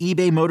alive at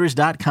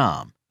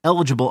ebaymotors.com.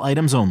 Eligible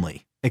items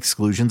only.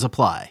 Exclusions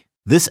apply.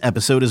 This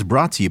episode is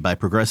brought to you by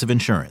Progressive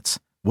Insurance.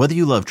 Whether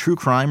you love true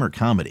crime or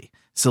comedy,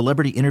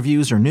 celebrity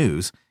interviews or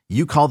news,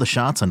 you call the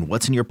shots on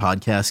what's in your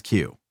podcast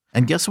queue.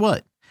 And guess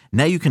what?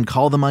 Now you can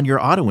call them on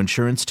your auto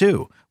insurance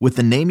too with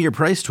the Name Your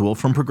Price tool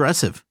from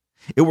Progressive.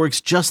 It works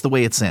just the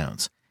way it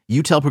sounds.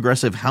 You tell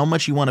Progressive how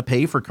much you want to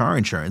pay for car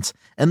insurance,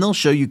 and they'll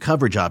show you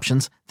coverage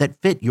options that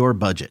fit your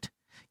budget.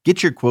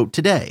 Get your quote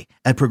today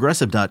at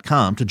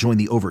Progressive.com to join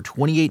the over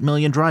 28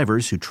 million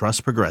drivers who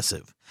trust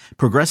Progressive.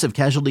 Progressive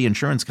Casualty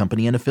Insurance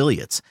Company and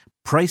Affiliates.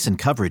 Price and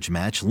coverage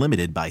match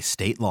limited by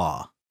state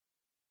law.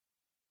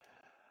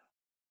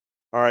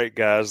 All right,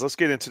 guys, let's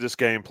get into this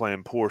game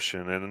plan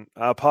portion. And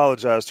I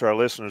apologize to our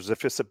listeners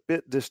if it's a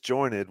bit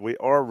disjointed. We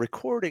are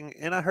recording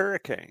in a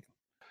hurricane.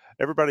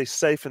 Everybody's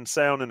safe and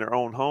sound in their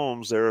own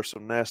homes. There are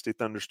some nasty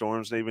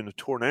thunderstorms and even a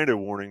tornado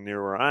warning near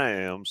where I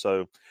am.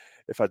 So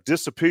if I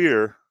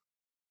disappear,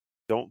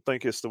 don't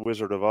think it's the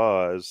Wizard of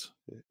Oz.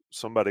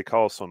 Somebody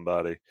call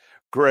somebody.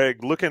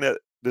 Greg, looking at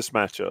this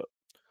matchup,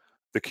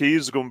 the key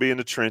is going to be in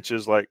the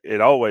trenches like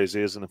it always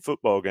is in a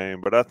football game.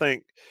 But I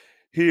think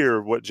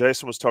here, what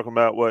Jason was talking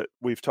about, what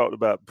we've talked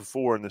about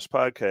before in this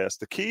podcast,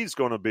 the key is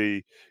going to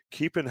be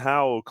keeping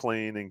Howell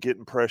clean and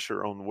getting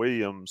pressure on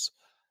Williams.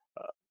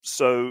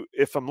 So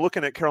if I'm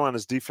looking at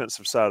Carolina's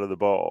defensive side of the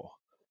ball,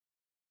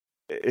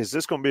 is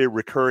this going to be a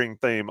recurring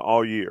theme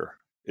all year?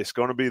 It's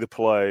going to be the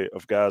play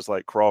of guys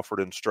like Crawford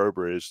and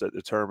Strobridge that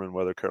determine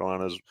whether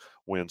Carolina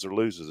wins or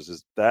loses.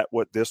 Is that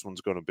what this one's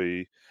going to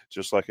be,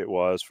 just like it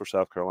was for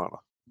South Carolina?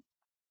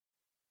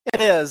 It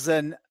is,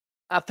 and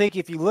I think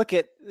if you look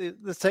at,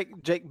 let's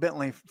take Jake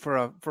Bentley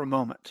for a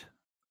moment.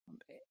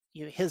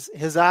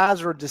 His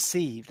eyes are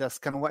deceived. That's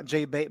kind of what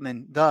Jay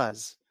Bateman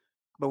does.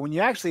 But when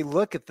you actually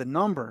look at the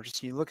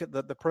numbers, you look at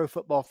the Pro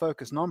Football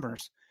Focus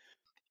numbers,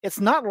 it's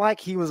not like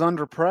he was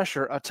under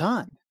pressure a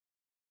ton.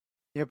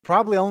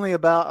 Probably only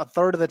about a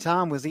third of the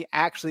time was he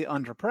actually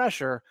under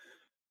pressure.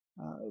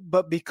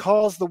 But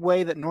because the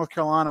way that North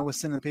Carolina was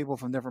sending people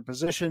from different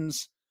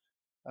positions,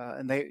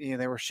 and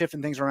they were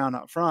shifting things around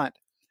up front,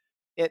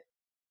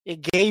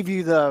 it gave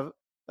you the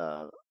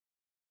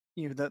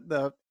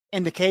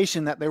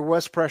indication that there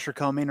was pressure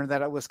coming or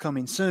that it was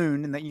coming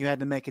soon and that you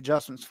had to make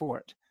adjustments for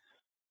it.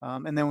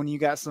 And then when you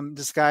got some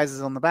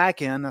disguises on the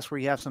back end, that's where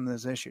you have some of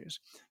those issues.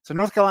 So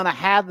North Carolina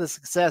had the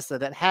success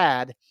that it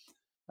had,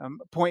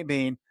 point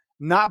being,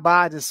 not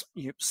by just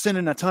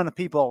sending a ton of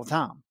people all the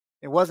time.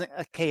 It wasn't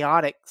a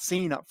chaotic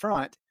scene up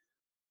front.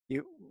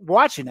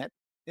 Watching it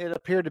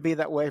appeared to be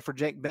that way for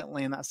Jake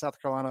Bentley and that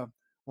South Carolina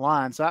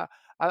line. So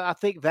I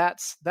think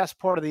that's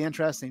part of the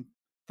interesting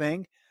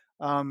thing.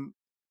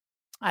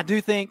 I do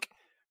think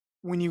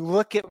when you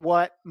look at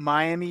what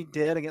Miami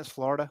did against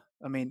Florida,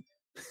 I mean,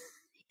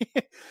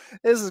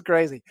 this is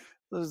crazy.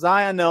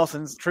 Zion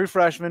Nelson's true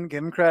freshman,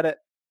 give him credit.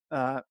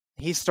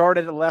 He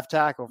started at left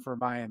tackle for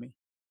Miami.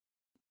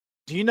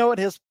 Do you know what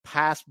his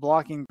pass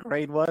blocking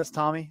grade was,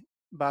 Tommy,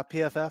 by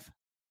PFF?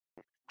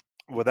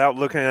 Without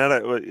looking at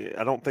it,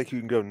 I don't think you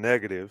can go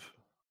negative.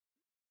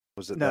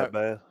 Was it that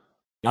bad?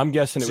 I'm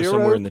guessing it was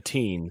somewhere in the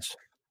teens.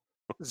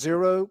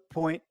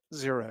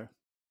 0.0.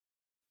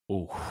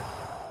 Ooh.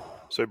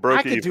 So it broke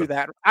I could even. do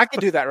that. I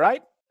could do that,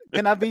 right?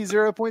 Can I be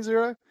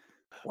 0.0?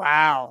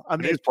 Wow. I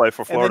mean, he's played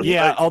for Florida.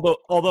 Yeah,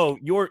 although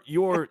your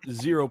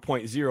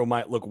 0.0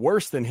 might look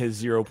worse than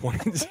his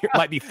 0.0,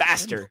 might be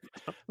faster,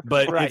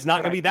 but it's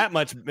not going to be that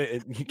much.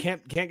 You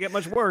can't get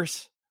much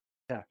worse.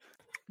 Yeah.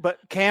 But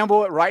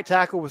Campbell at right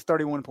tackle was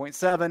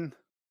 31.7.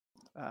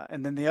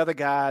 And then the other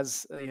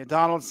guys,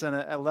 Donaldson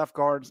at left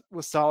guard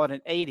was solid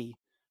at 80.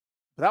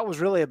 But that was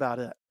really about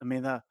it. I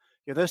mean,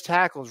 those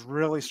tackles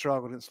really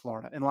struggled against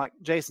Florida. And like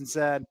Jason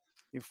said,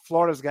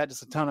 Florida's got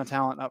just a ton of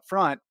talent up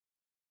front.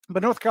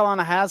 But North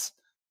Carolina has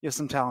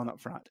some talent up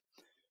front.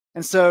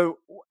 And so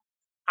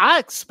I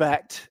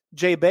expect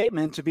Jay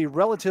Bateman to be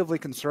relatively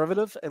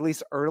conservative, at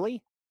least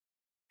early,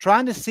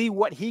 trying to see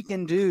what he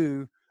can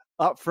do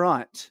up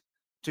front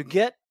to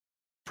get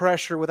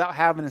pressure without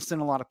having to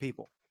send a lot of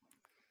people,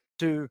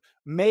 to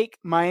make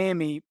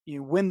Miami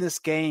win this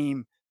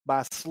game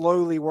by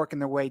slowly working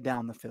their way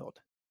down the field.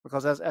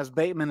 Because as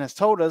Bateman has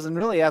told us, and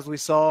really as we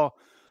saw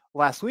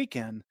last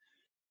weekend,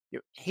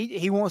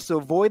 he wants to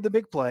avoid the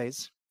big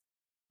plays,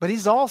 but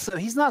he's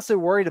not so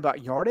worried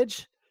about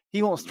yardage.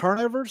 He wants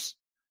turnovers,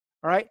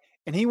 all right?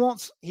 And he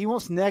wants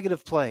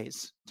negative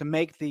plays to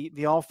make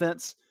the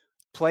offense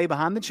play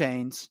behind the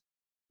chains,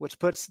 which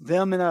puts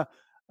them in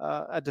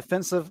a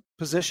defensive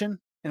position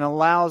and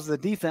allows the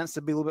defense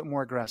to be a little bit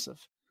more aggressive.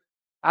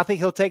 I think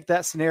he'll take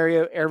that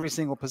scenario every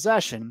single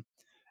possession.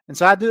 And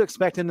so I do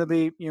expect him to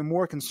be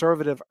more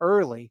conservative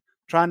early,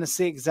 trying to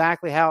see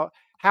exactly how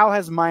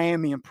has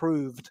Miami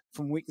improved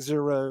from week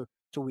 0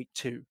 to week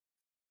 2.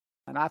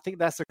 And I think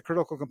that's a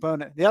critical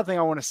component. The other thing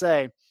I want to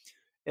say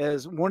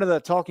is one of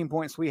the talking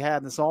points we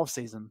had this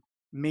offseason,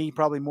 me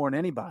probably more than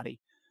anybody,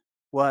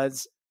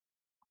 was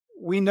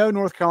we know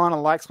North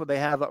Carolina likes what they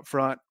have up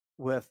front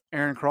with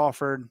Aaron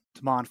Crawford,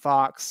 Tamon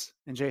Fox,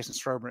 and Jason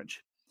Strowbridge.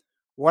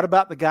 What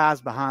about the guys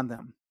behind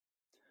them?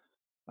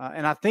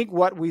 And I think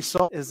what we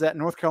saw is that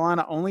North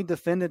Carolina only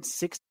defended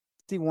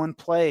 61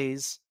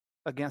 plays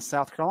against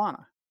South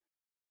Carolina,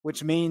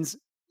 which means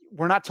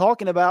we're not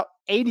talking about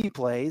 80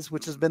 plays,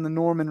 which has been the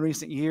norm in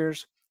recent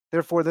years.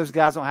 Therefore, those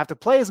guys don't have to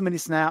play as many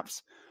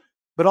snaps.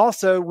 But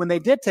also, when they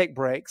did take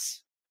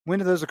breaks, when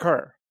did those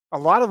occur? A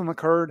lot of them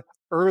occurred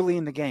early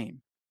in the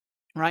game,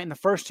 right? In the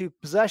first 2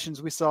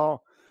 possessions, we saw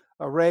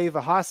Ray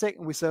Vahasek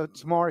and we saw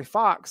Tamari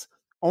Fox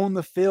on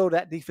the field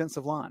at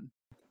defensive line.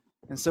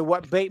 And so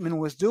what Bateman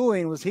was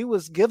doing was he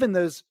was giving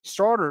those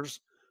starters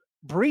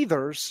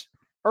breathers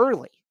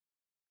early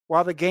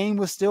while the game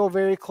was still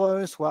very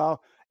close,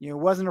 while it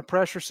wasn't a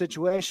pressure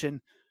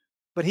situation,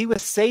 but he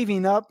was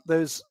saving up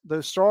those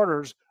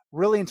starters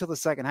really until the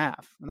second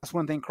half. And that's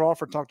one thing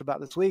Crawford talked about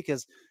this week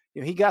is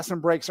he got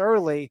some breaks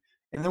early,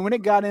 and then when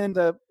it got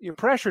into your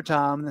pressure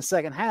time in the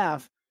second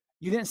half,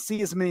 you didn't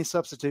see as many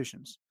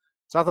substitutions.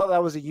 So I thought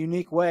that was a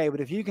unique way.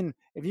 But if you can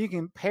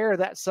pair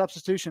that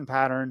substitution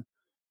pattern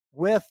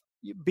with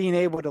being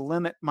able to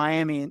limit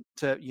Miami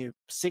to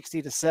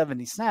 60 to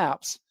 70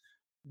 snaps,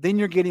 then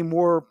you're getting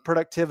more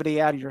productivity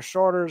out of your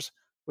starters,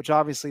 which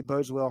obviously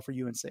bodes well for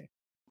UNC.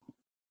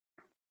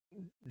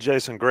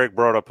 Jason, Greg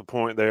brought up a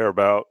point there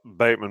about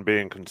Bateman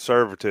being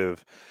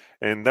conservative,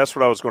 and that's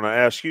what I was going to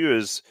ask you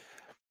is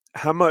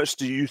how much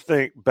do you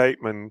think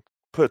Bateman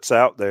puts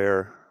out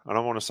there? I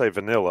don't want to say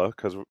vanilla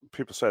because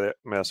people say that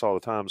mess all the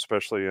time,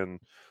 especially in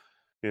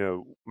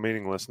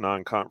meaningless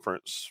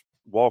non-conference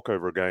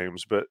walkover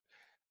games, but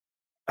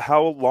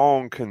how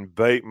long can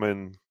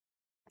Bateman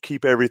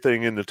keep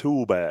everything in the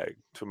tool bag,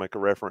 to make a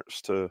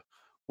reference to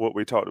what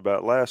we talked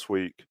about last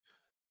week?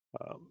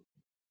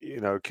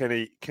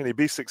 Can he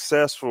be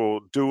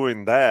successful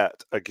doing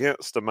that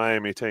against a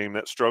Miami team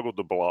that struggled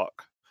to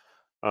block,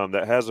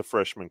 that has a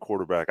freshman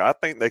quarterback? I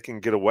think they can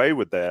get away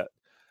with that.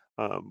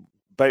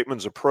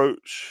 Bateman's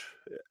approach,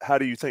 how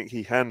do you think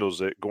he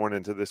handles it going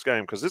into this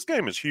game? Because this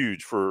game is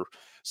huge for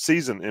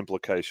season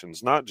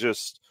implications, not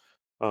just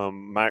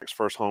Mac's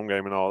first home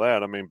game and all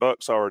that. I mean,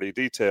 Buck's already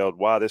detailed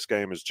why this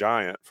game is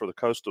giant for the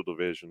Coastal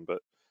Division. But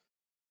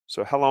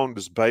so how long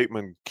does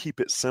Bateman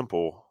keep it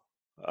simple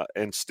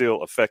and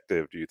still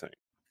effective, do you think?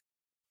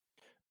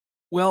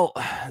 Well,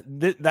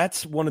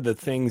 that's one of the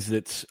things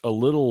that's a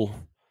little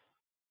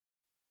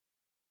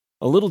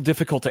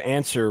difficult to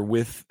answer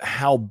with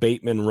how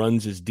Bateman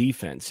runs his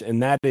defense.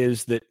 And that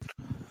is that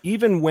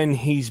even when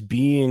he's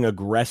being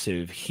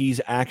aggressive, he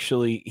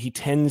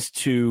tends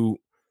to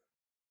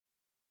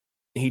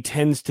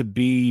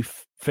be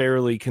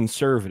fairly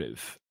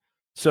conservative.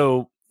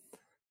 So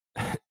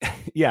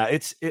yeah,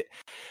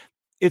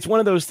 it's one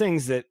of those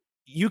things that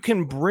you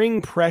can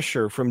bring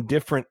pressure from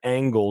different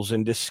angles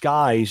and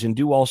disguise and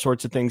do all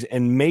sorts of things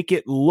and make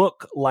it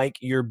look like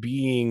you're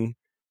being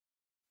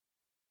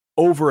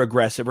over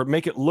aggressive, or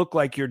make it look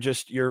like you're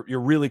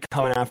really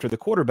coming after the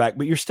quarterback,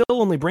 but you're still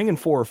only bringing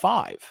 4 or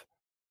 5.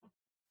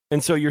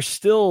 And so you're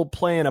still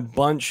playing a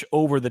bunch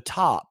over the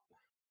top.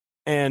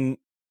 And,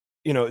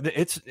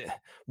 it's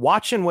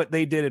watching what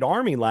they did at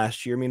Army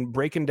last year. I mean,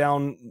 breaking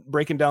down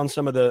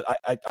some of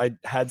I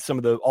had some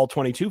of the all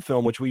 22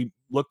 film, which we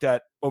looked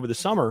at over the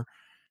summer.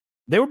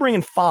 They were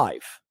bringing 5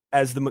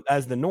 as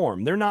the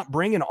norm. They're not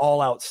bringing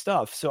all out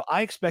stuff. So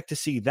I expect to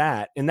see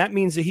that. And that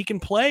means that he can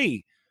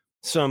play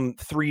some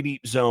 3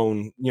 deep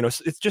zone.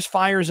 It's just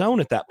fire zone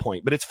at that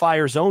point, but it's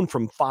fire zone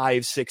from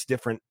 5-6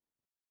 different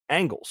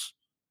angles.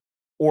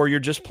 Or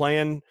you're just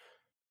playing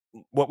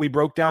what we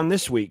broke down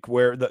this week,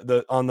 where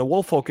on the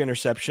Woolfolk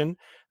interception,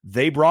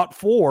 they brought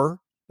 4.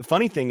 The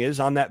funny thing is,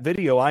 on that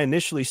video, I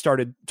initially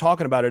started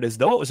talking about it as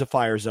though it was a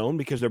fire zone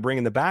because they're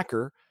bringing the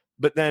backer.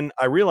 But then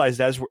I realized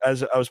as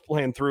I was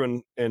playing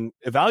through and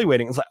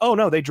evaluating, it's like, oh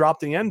no, they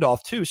dropped the end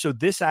off too. So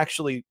this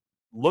actually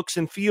looks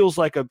and feels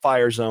like a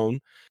fire zone,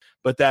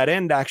 but that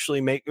end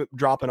actually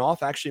dropping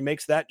off actually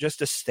makes that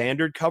just a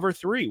standard cover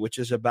 3, which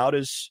is about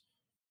as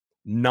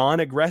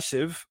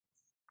non-aggressive,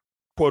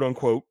 quote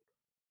unquote,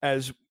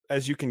 as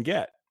you can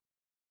get.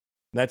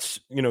 That's,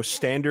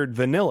 standard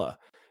vanilla,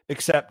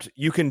 except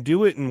you can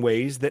do it in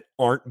ways that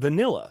aren't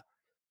vanilla.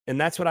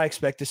 And that's what I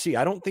expect to see.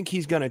 I don't think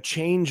he's going to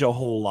change a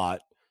whole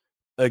lot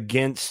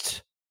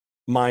against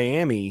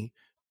Miami.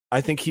 I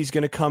think he's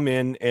going to come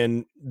in.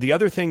 And the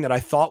other thing that I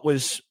thought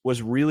was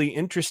really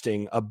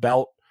interesting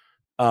about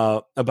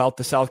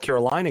the South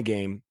Carolina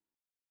game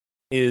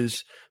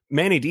is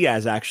Manny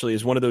Diaz actually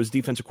is one of those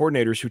defensive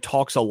coordinators who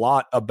talks a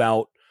lot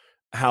about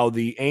how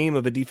the aim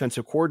of a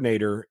defensive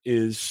coordinator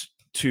is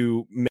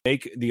to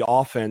make the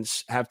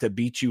offense have to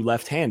beat you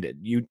left-handed.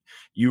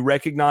 You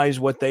recognize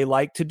what they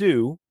like to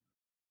do,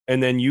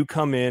 and then you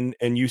come in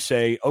and you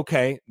say,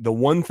 okay, the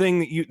one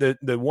thing that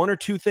the 1 or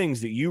 2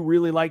 things that you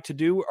really like to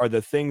do are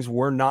the things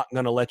we're not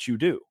going to let you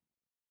do.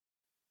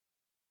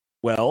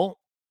 Well,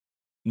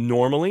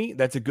 normally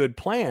that's a good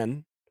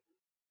plan,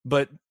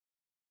 but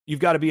you've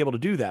got to be able to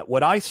do that.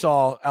 What I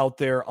saw out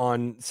there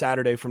on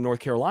Saturday from North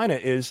Carolina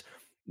is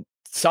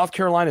South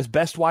Carolina's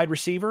best wide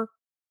receiver.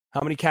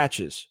 How many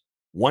catches?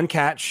 1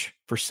 catch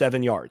for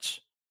 7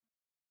 yards.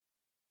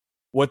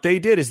 What they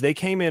did is they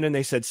came in and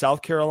they said,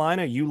 South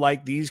Carolina, you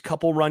like these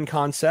couple run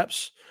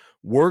concepts.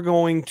 We're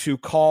going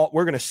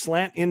to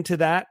slant into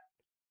that.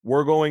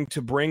 We're going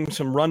to bring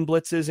some run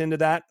blitzes into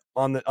that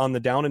on the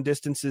down and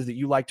distances that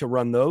you like to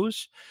run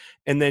those.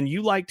 And then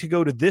you like to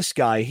go to this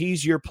guy.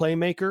 He's your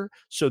playmaker.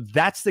 So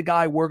that's the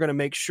guy we're going to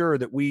make sure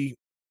that we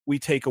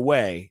take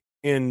away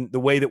in the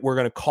way that we're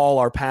going to call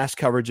our pass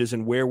coverages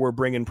and where we're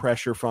bringing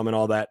pressure from and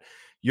all that.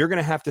 You're going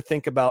to have to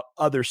think about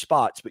other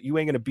spots, but you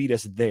ain't going to beat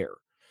us there.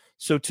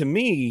 So to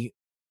me,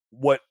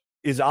 what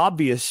is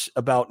obvious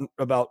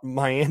about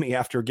Miami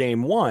after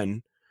game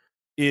 1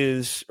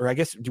 is, or I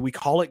guess, do we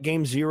call it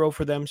game 0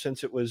 for them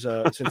since it was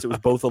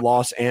both a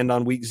loss and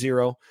on week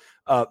 0?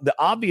 The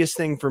obvious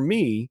thing for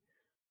me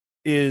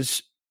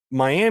is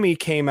Miami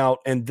came out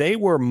and they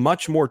were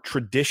much more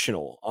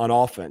traditional on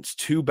offense,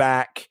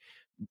 2-back,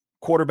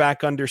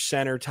 quarterback under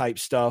center type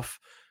stuff.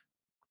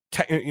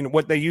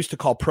 What they used to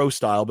call pro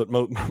style, but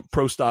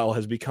pro style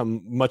has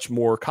become much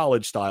more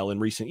college style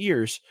in recent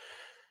years.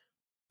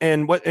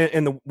 And what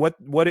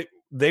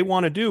they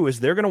want to do is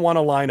they're going to want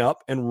to line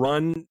up and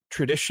run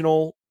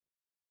traditional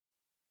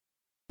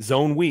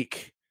zone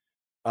weak,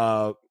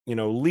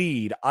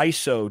 lead,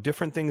 ISO,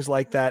 different things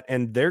like that.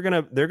 And they're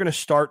going to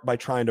start by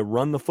trying to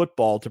run the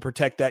football to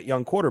protect that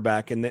young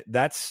quarterback. And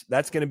that's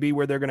going to be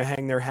where they're going to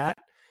hang their hat.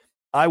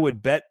 I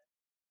would bet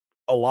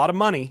a lot of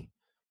money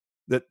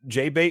that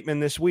Jay Bateman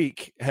this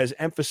week has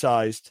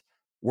emphasized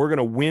we're going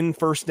to win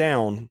first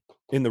down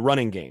in the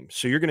running game.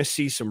 So you're going to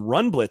see some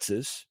run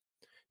blitzes.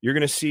 You're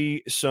going to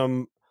see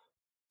some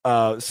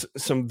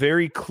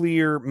very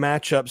clear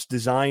matchups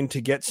designed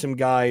to get some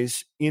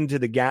guys into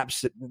the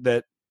gaps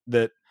that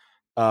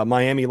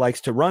Miami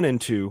likes to run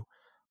into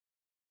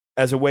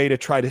as a way to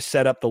try to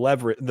set up the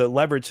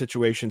leverage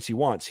situations he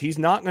wants. He's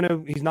not going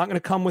to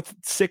come with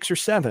 6 or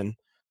 7,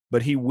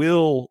 but he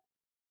will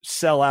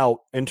sell out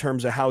in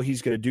terms of how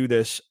he's going to do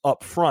this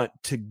up front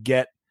to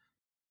get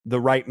the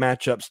right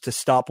matchups to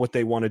stop what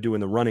they want to do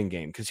in the running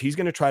game, because he's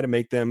going to try to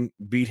make them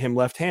beat him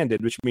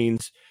left-handed, which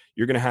means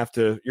you're going to have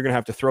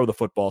to throw the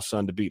football,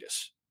 son, to beat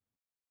us.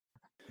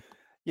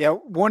 Yeah,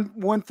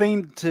 one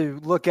thing to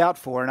look out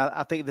for, and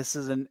I think this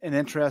is an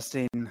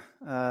interesting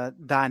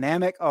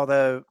dynamic,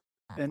 although,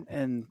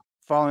 and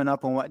following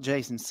up on what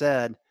Jason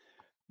said,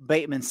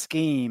 Bateman's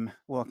scheme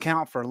will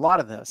account for a lot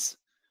of this.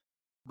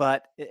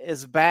 But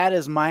as bad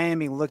as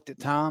Miami looked at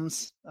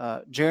times,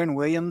 Jarren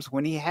Williams,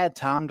 when he had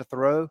time to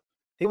throw,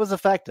 he was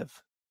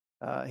effective.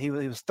 He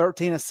was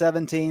 13 of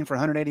 17 for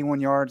 181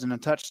 yards and a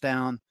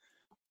touchdown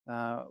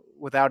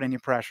without any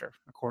pressure,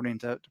 according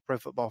to Pro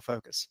Football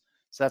Focus.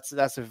 So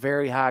that's a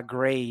very high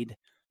grade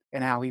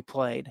in how he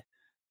played.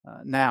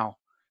 Now,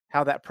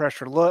 how that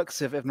pressure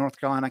looks. If North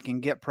Carolina can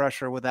get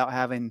pressure without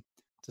having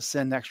to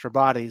send extra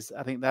bodies,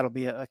 I think that'll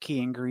be a key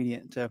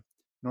ingredient to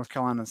North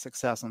Carolina's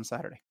success on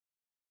Saturday.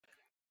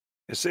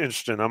 It's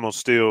interesting. I'm going to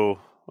steal,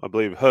 I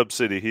believe, Hub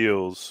City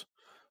Hills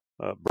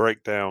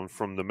breakdown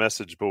from the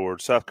message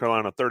board. South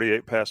Carolina,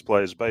 38 pass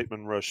plays.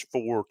 Bateman rushed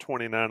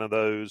 29 of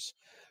those.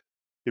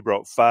 He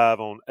brought 5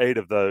 on 8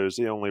 of those.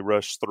 He only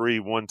rushed 3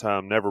 one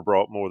time, never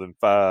brought more than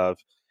 5.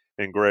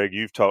 And Greg,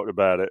 you've talked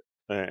about it,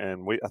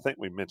 and I think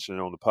we mentioned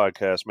it on the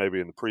podcast, maybe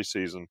in the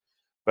preseason.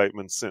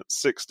 Bateman sent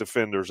 6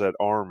 defenders at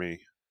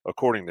Army.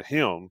 According to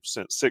him,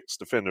 sent 6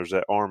 defenders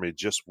at Army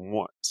just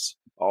once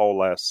all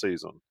last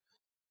season.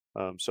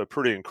 So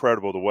pretty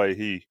incredible the way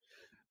he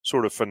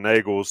sort of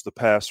finagles the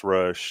pass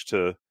rush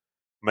to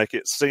make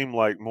it seem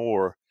like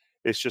more.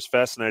 It's just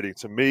fascinating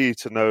to me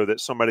to know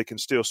that somebody can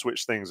still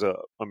switch things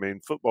up. I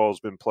mean, football's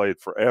been played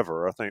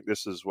forever. I think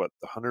this is,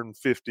 the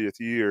 150th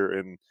year,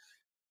 and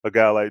a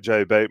guy like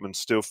Jay Bateman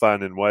still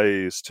finding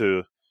ways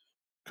to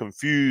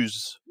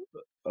confuse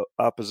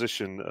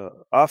opposition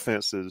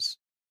offenses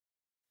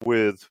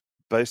with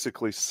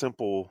basically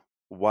simple,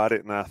 why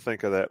didn't I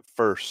think of that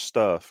first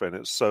stuff? And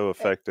it's so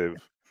effective.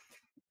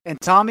 And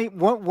Tommy,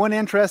 one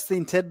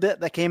interesting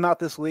tidbit that came out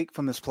this week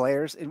from his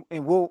players, and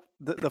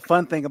the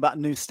fun thing about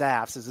new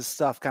staffs is this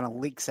stuff kind of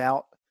leaks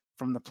out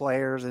from the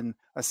players and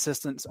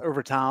assistants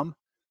over time.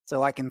 So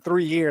like in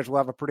 3 years, we'll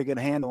have a pretty good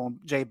handle on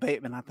Jay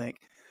Bateman, I think.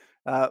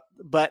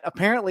 But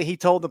apparently he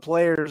told the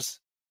players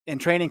in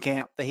training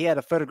camp that he had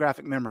a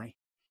photographic memory.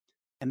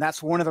 And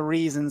that's one of the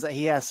reasons that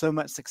he has so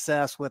much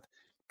success with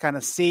kind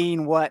of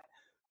seeing what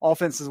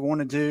offenses want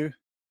to do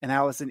and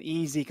how it's an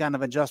easy kind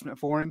of adjustment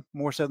for him,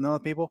 more so than other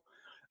people.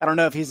 I don't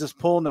know if he's just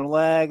pulling their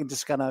leg and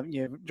just kind of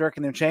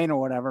jerking their chain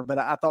or whatever, but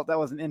I thought that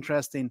was an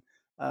interesting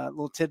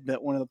little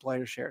tidbit one of the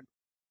players shared.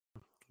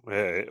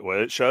 Yeah,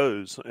 well, it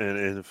shows,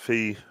 and if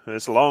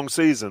it's a long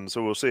season,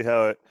 so we'll see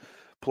how it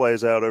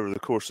plays out over the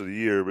course of the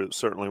year. But it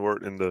certainly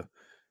worked in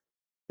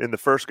the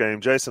first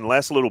game. Jason,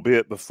 last little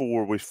bit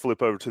before we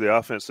flip over to the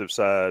offensive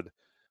side,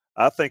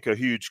 I think a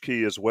huge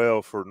key as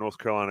well for North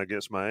Carolina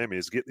against Miami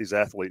is get these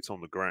athletes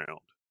on the ground,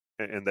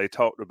 and they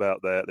talked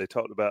about that. They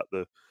talked about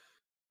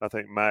I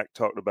think Mac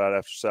talked about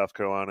after South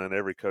Carolina, and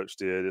every coach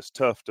did. It's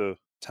tough to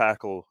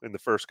tackle in the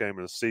first game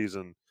of the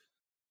season,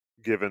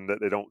 given that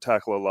they don't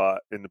tackle a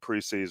lot in the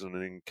preseason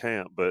and in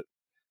camp. But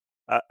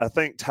I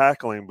think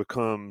tackling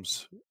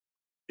becomes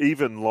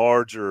even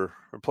larger,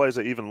 or plays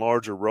an even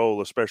larger role,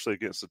 especially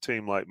against a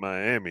team like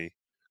Miami.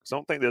 Because I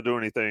don't think they'll do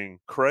anything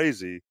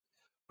crazy,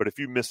 but if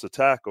you miss a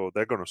tackle,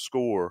 they're going to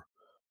score.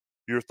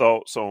 Your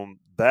thoughts on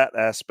that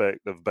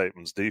aspect of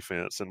Bateman's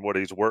defense and what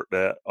he's worked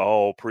at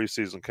all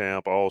preseason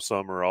camp, all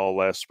summer, all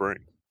last spring?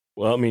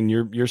 Well, I mean,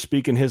 you're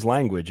speaking his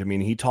language. I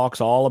mean, he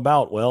talks all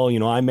about,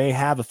 I may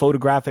have a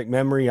photographic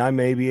memory. I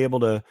may be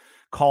able to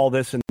call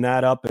this and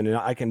that up, and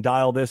I can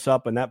dial this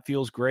up, and that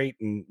feels great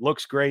and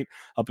looks great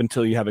up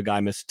until you have a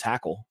guy miss a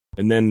tackle.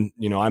 And then,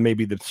 I may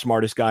be the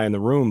smartest guy in the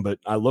room, but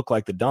I look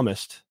like the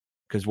dumbest,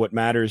 because what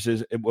matters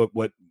is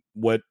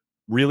what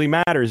really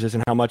matters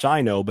isn't how much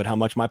I know, but how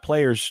much my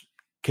players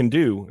can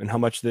do and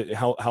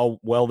how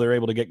well they're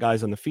able to get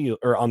guys on the field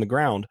or on the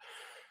ground.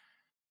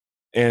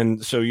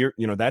 And so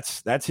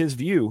that's his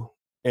view.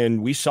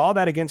 And we saw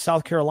that against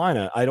South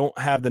Carolina. I don't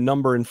have the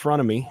number in front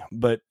of me,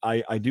 but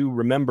I do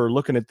remember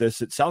looking at this,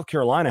 that South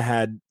Carolina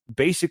had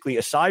basically,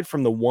 aside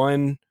from the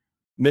one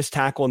missed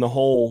tackle in the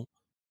hole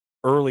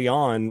early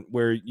on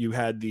where you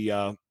had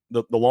the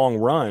long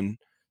run,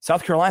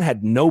 South Carolina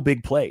had no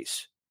big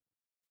plays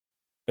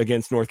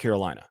against North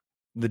Carolina.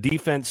 The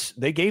defense,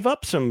 they gave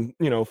up some,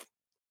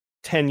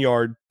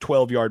 10-yard,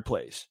 12-yard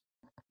plays.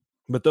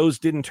 But those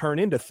didn't turn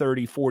into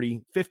 30,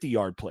 40,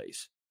 50-yard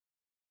plays.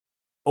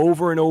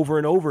 Over and over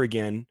and over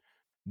again,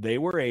 they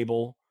were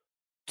able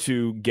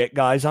to get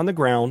guys on the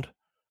ground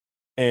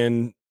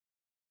and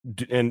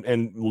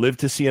live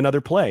to see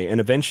another play.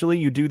 And eventually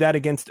you do that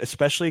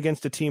especially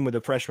against a team with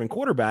a freshman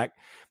quarterback,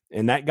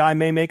 and that guy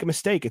may make a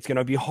mistake. It's going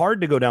to be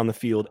hard to go down the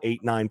field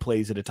 8-9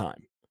 plays at a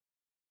time.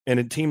 And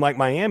a team like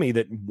Miami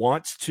that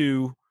wants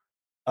to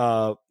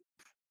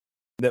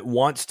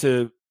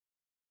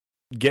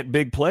get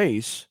big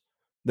plays,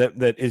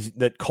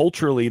 that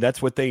culturally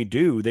that's what they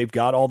do. They've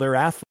got all their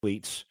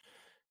athletes.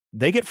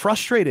 They get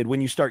frustrated when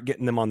you start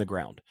getting them on the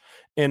ground.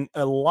 And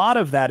a lot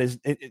of that is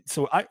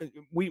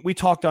we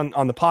talked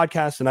on the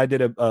podcast, and I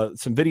did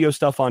some video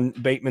stuff on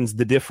Bateman's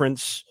The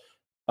Difference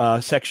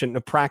section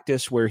of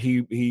practice, where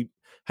he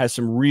has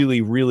some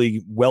really,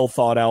 really well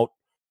thought out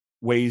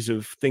ways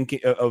of thinking,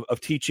 of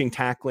teaching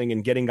tackling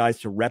and getting guys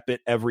to rep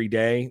it every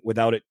day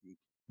without it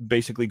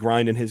basically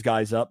grinding his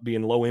guys up,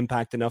 being low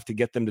impact enough to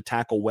get them to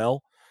tackle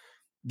well.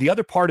 The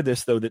other part of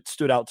this, though, that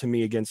stood out to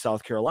me against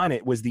South Carolina,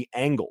 it was the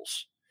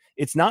angles.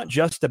 It's not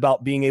just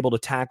about being able to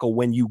tackle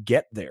when you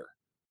get there.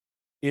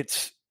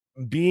 It's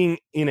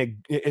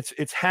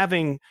it's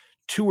having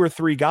 2 or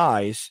 3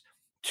 guys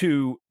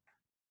to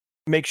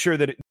make sure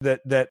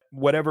that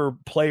whatever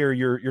player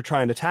you're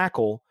trying to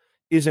tackle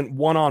isn't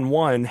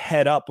one-on-one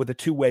head up with a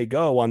 2-way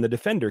go on the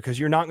defender, because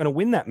you're not going to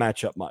win that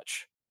matchup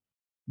much.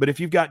 But if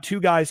you've got two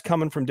guys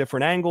coming from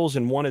different angles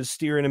and one is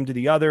steering him to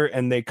the other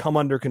and they come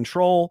under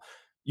control,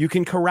 you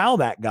can corral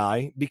that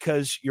guy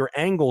because your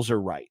angles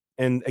are right.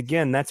 And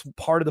again, that's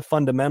part of the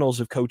fundamentals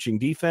of coaching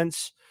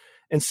defense.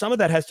 And some of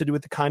that has to do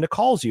with the kind of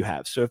calls you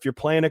have. So if you're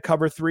playing a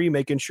cover three,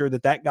 making sure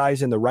that that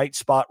guy's in the right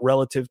spot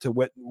relative to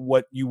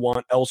what you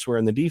want elsewhere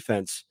in the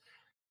defense.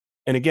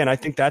 And again, I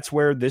think that's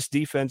where this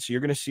defense, you're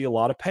going to see a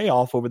lot of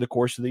payoff over the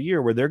course of the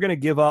year where they're going to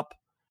give up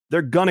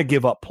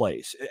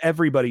plays.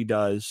 Everybody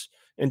does.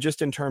 And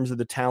just in terms of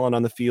the talent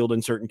on the field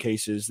in certain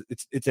cases,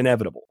 it's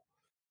inevitable.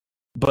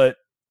 But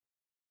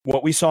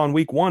what we saw in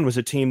week one was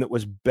a team that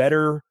was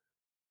better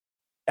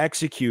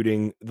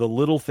executing the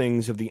little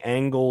things of the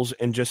angles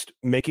and just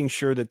making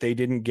sure that they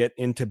didn't get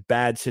into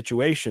bad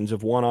situations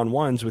of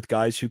one-on-ones with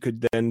guys who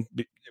could then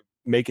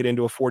make it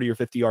into a 40 or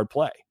 50-yard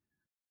play.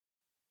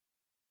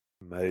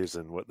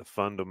 Amazing what the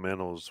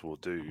fundamentals will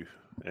do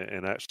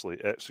and actually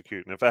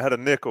execute. And if I had a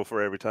nickel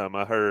for every time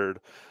I heard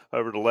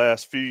over the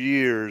last few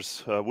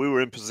years, we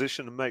were in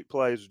position to make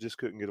plays, we just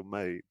couldn't get them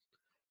made.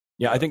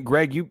 Yeah, I think,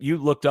 Greg, you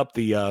looked up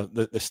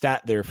the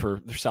stat there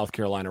for South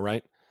Carolina,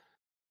 right?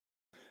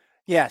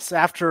 Yes,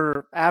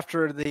 after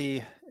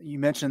you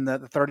mentioned the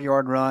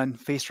 30-yard run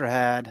Feaster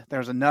had, there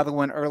was another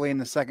one early in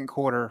the second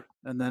quarter,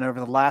 and then over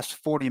the last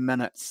 40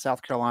 minutes,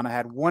 South Carolina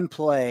had one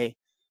play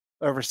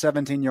over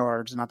 17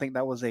 yards, and I think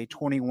that was a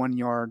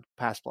 21-yard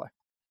pass play.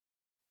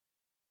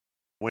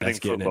 Winning that's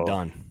getting football. It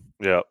done.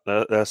 Yeah,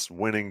 that's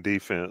winning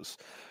defense.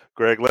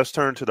 Greg, let's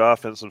turn to the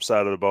offensive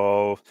side of the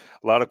ball.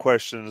 A lot of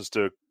questions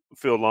to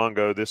Phil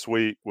Longo this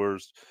week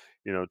was,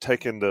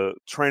 taking the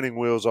training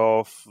wheels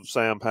off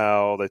Sam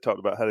Howell. They talked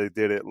about how they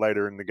did it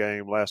later in the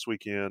game last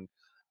weekend.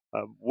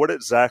 What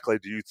exactly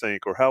do you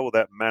think, or how will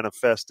that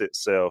manifest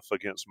itself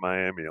against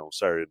Miami on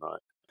Saturday night?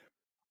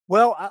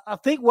 Well, I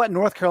think what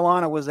North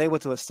Carolina was able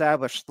to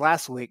establish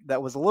last week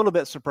that was a little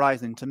bit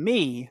surprising to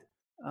me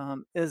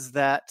is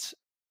that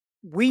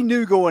we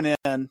knew going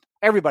in,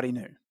 everybody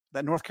knew,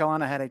 that North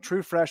Carolina had a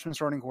true freshman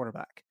starting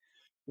quarterback.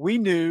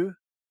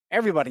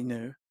 Everybody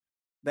knew,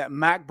 that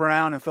Mack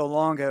Brown and Phil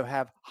Longo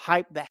have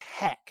hyped the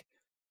heck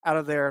out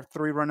of their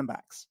three running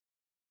backs.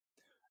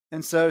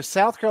 And so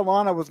South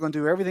Carolina was going to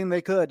do everything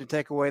they could to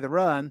take away the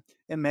run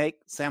and make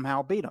Sam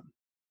Howell beat them.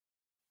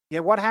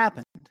 Yet what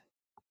happened?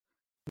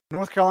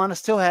 North Carolina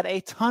still had a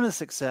ton of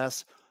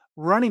success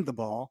running the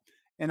ball,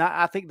 and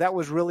I think that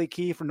was really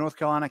key for North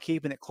Carolina,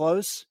 keeping it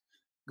close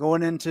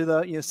going into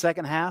the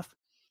second half.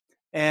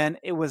 And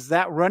it was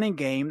that running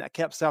game that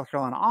kept South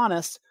Carolina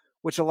honest,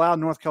 which allowed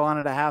North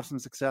Carolina to have some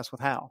success with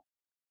Howell.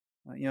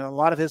 A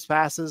lot of his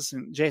passes,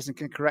 and Jason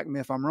can correct me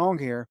if I'm wrong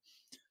here,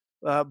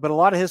 but a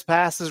lot of his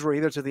passes were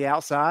either to the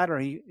outside or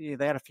they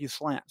had a few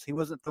slants. He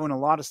wasn't throwing a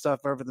lot of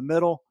stuff over the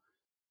middle.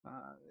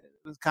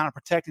 It was kind of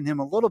protecting him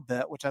a little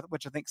bit, which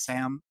I think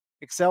Sam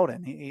excelled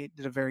in. He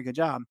did a very good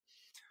job.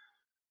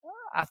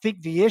 I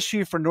think the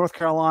issue for North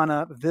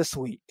Carolina this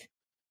week,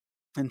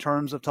 in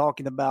terms of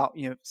talking about,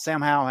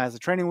 Sam Howell has the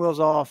training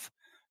wheels off,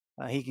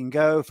 he can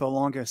go. Phil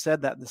Longo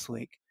said that this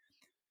week,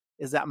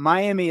 is that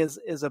Miami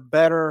is a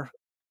better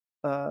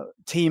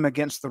team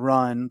against the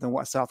run than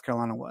what South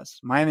Carolina was.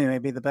 Miami may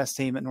be the best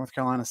team that North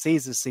Carolina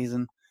sees this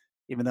season,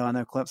 even though I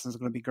know Clemson's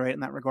going to be great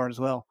in that regard as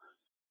well.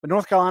 But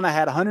North Carolina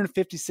had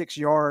 156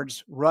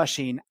 yards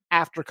rushing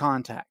after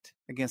contact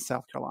against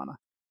South Carolina,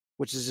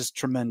 which is just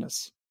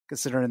tremendous,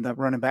 considering the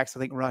running backs, I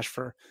think, rushed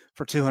for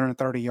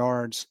 230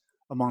 yards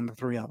among the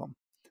three of them.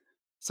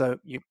 So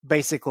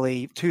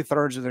basically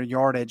 2/3 of their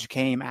yardage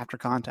came after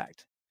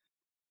contact.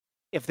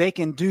 If they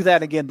can do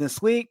that again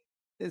this week,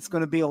 it's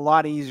going to be a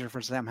lot easier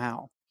for Sam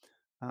Howell.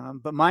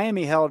 But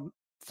Miami held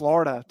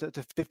Florida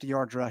to 50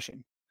 yards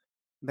rushing.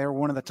 They were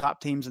one of the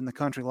top teams in the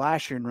country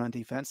last year in run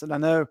defense. And I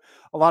know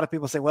a lot of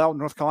people say, well,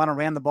 North Carolina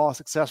ran the ball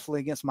successfully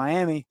against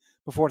Miami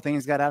before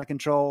things got out of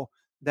control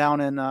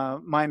down in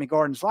Miami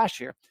Gardens last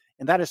year.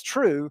 And that is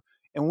true.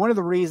 And one of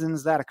the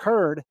reasons that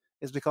occurred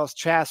is because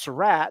Chaz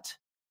Surratt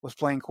was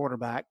playing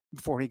quarterback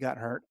before he got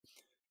hurt.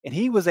 And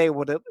he was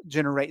able to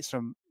generate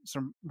some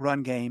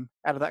run game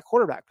out of that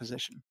quarterback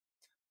position,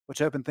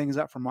 which opened things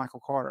up for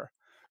Michael Carter.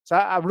 So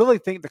I really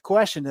think the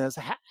question is,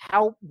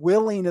 how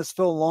willing is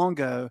Phil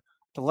Longo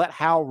to let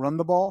Howell run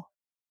the ball?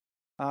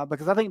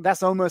 Because I think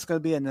that's almost going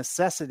to be a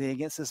necessity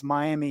against this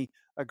Miami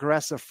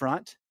aggressive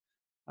front.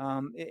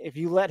 If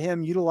you let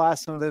him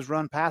utilize some of those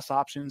run-pass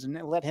options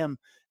and let him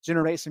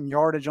generate some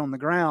yardage on the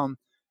ground,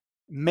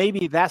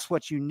 maybe that's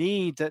what you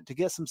need to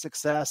get some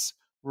success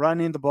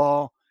running the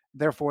ball.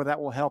 Therefore, that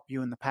will help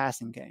you in the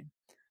passing game.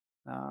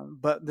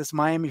 But this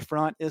Miami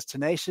front is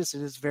tenacious.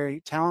 It is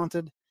very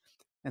talented.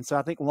 And so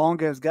I think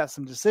Longo's got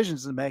some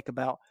decisions to make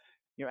about,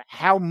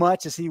 how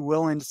much is he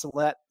willing to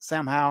let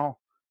Sam Howell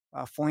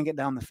fling it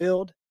down the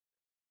field,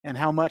 and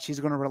how much he's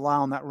going to rely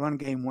on that run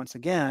game once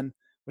again,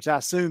 which I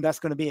assume that's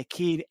going to be a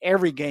key to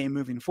every game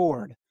moving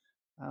forward.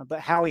 But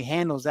how he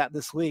handles that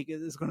this week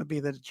is going to be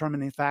the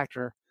determining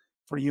factor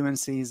for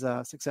UNC's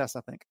success,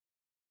 I think.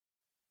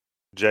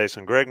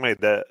 Jason, Greg made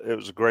that. It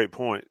was a great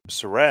point.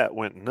 Surratt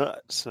went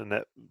nuts in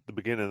the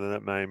beginning of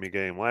that Miami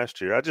game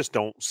last year. I just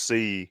don't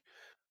see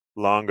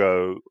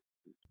Longo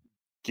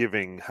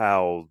giving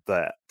Howell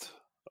that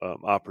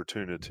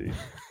opportunity.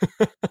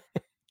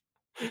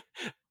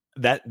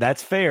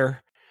 That's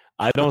fair.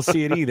 I don't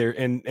see it either.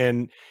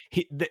 And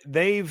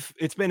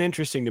it's been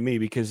interesting to me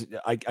because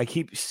I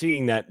keep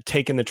seeing that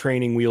taking the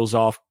training wheels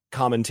off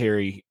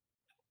commentary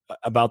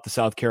about the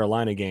South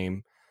Carolina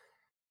game.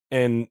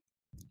 And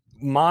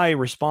my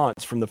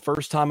response from the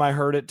first time I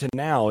heard it to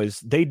now is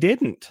they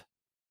didn't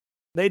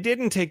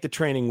take the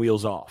training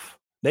wheels off.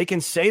 They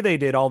can say they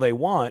did all they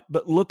want,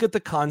 but look at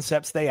the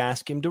concepts they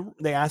asked him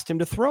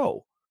to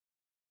throw.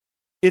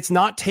 It's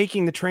not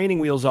taking the training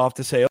wheels off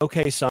to say,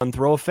 okay, son,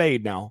 throw a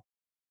fade now.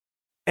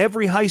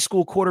 Every high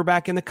school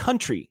quarterback in the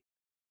country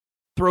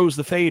throws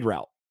the fade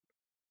route.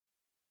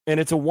 And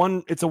it's a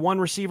one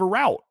receiver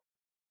route.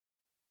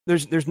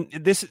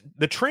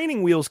 The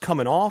training wheels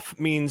coming off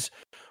means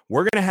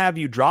we're going to have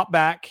you drop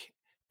back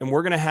and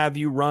we're going to have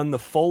you run the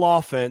full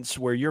offense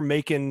where you're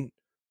making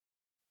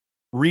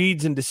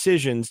reads and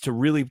decisions to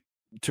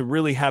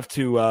really have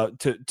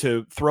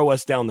to throw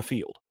us down the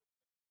field.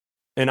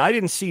 And I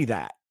didn't see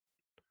that.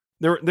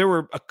 There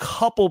were a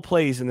couple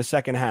plays in the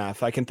second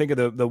half. I can think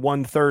of the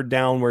one third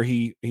down where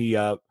he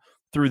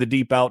threw the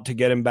deep out to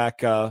get him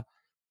back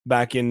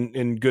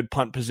in good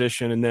punt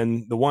position, and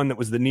then the one that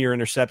was the near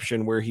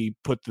interception where he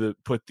put the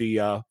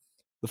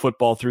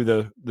football through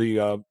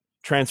the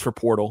transfer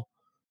portal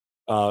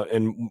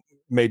and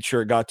made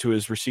sure it got to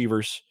his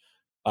receivers'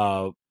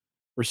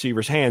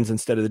 hands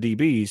instead of the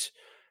DBs.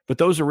 But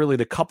those are really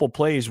the couple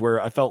plays where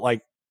I felt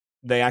like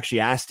they actually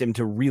asked him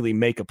to really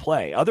make a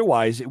play.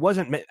 Otherwise, it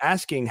wasn't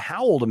asking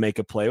Howell to make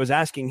a play. It was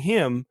asking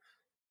him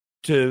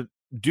to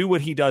do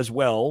what he does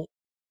well,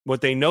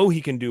 what they know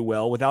he can do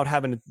well, without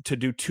having to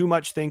do too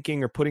much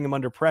thinking or putting him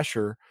under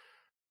pressure,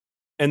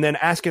 and then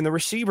asking the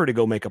receiver to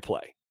go make a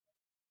play.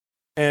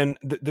 And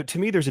to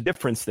me, there's a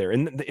difference there.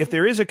 And if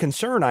there is a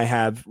concern I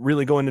have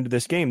really going into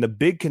this game, the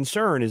big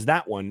concern is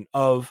that one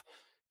of,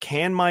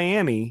 can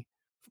Miami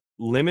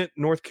limit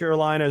North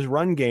Carolina's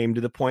run game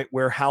to the point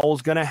where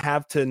Howell's going to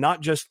have to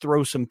not just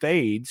throw some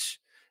fades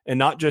and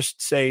not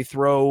just say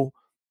throw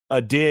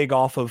a dig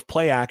off of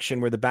play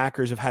action where the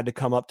backers have had to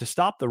come up to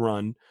stop the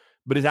run,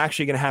 but is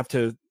actually going to have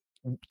to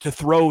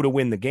throw to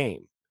win the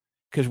game.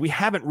 Because we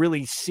haven't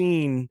really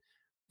seen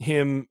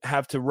him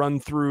have to run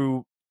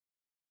through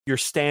the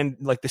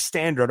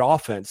standard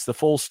offense, the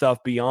full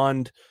stuff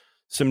beyond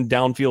some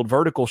downfield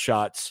vertical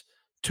shots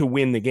to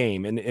win the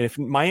game. And if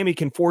Miami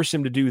can force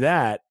him to do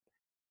that,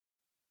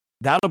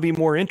 that'll be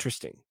more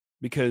interesting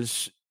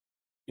because,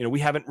 we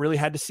haven't really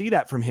had to see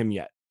that from him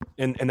yet.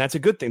 And that's a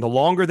good thing. The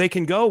longer they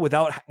can go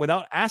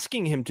without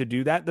asking him to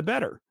do that, the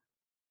better.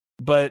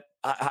 But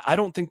I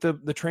don't think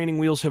the training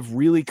wheels have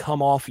really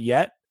come off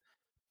yet.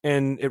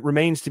 And it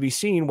remains to be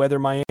seen whether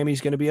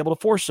Miami's going to be able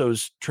to force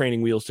those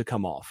training wheels to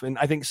come off. And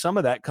I think some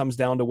of that comes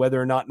down to whether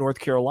or not North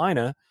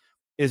Carolina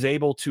is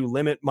able to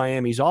limit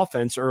Miami's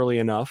offense early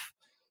enough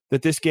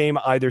that this game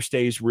either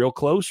stays real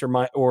close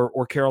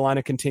or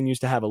Carolina continues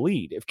to have a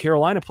lead. If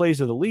Carolina plays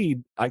to the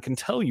lead, I can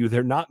tell you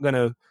they're not going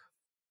to.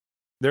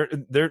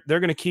 They're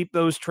going to keep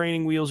those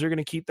training wheels. They're going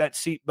to keep that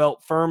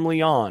seatbelt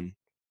firmly on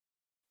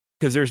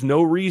because there's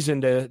no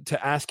reason to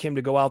ask him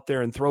to go out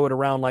there and throw it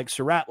around like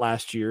Surratt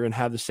last year and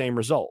have the same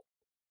result.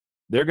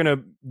 They're going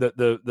to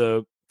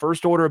the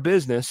first order of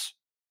business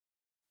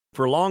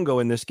for Longo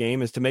in this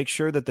game is to make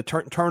sure that the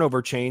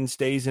turnover chain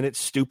stays in its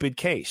stupid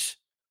case.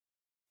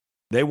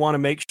 They want to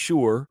make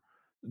sure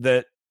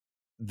that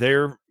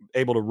they're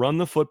able to run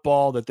the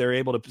football, that they're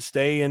able to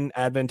stay in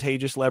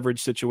advantageous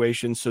leverage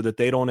situations so that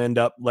they don't end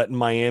up letting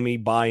Miami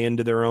buy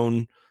into their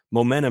own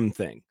momentum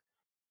thing.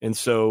 And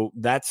so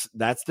that's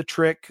the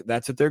trick.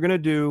 That's what they're going to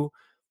do.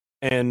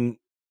 And,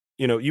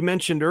 you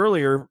mentioned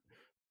earlier,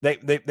 or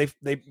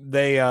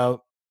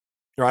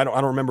I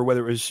don't remember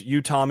whether it was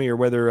you, Tommy, or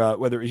whether it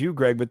was you,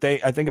 Greg, but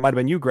I think it might've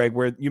been you, Greg,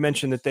 where you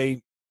mentioned that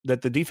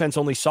the defense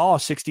only saw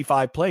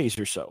 65 plays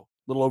or so.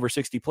 Little over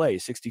 60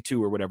 plays,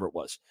 62 or whatever it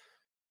was.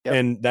 Yep.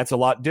 And that's a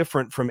lot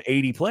different from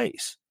 80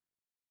 plays.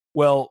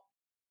 Well,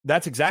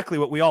 that's exactly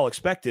what we all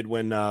expected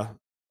when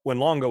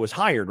Longo was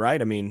hired,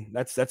 right? I mean,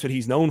 that's what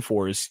he's known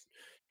for, is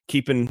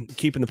keeping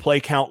the play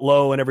count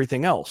low and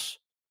everything else.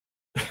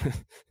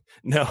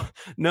 No,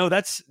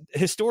 that's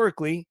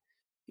historically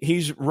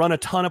he's run a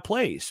ton of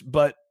plays,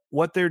 but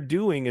what they're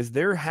doing is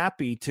they're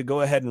happy to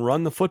go ahead and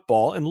run the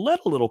football and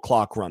let a little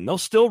clock run. They'll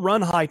still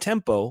run high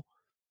tempo,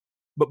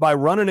 but by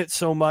running it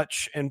so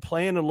much and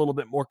playing a little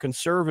bit more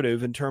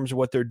conservative in terms of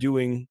what they're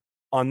doing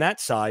on that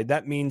side,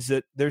 that means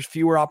that there's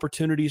fewer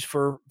opportunities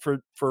for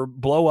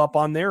blow up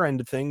on their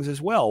end of things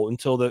as well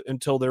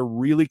until they're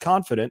really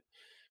confident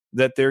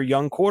that their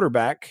young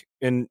quarterback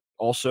and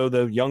also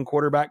the young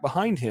quarterback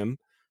behind him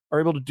are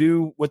able to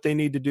do what they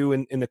need to do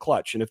in the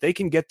clutch. And if they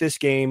can get this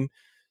game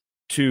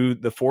to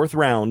the fourth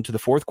round, to the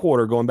fourth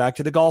quarter, going back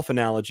to the golf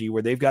analogy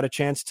where they've got a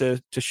chance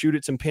to shoot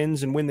at some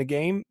pins and win the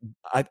game,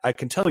 I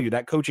can tell you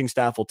that coaching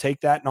staff will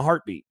take that in a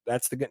heartbeat.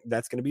 That's going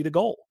to be the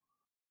goal.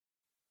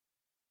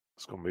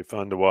 It's going to be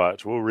fun to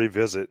watch. We'll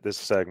revisit this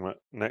segment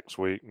next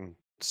week and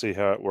see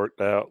how it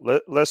worked out.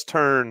 Let's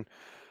turn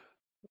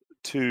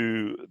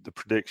to the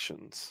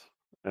predictions.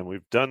 And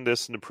we've done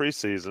this in the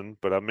preseason,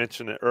 but I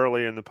mentioned it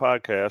earlier in the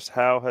podcast.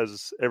 How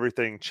has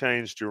everything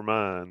changed your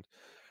mind?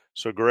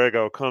 So, Greg,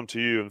 I'll come to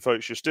you. And,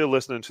 folks, you're still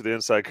listening to the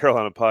Inside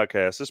Carolina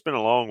podcast. It's been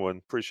a long one.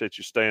 Appreciate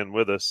you staying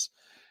with us.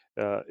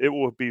 It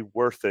will be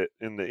worth it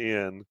in the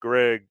end.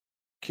 Greg,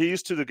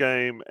 keys to the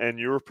game and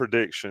your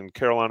prediction,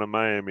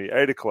 Carolina-Miami,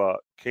 8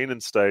 o'clock,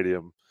 Kenan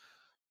Stadium,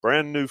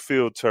 brand new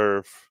field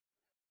turf.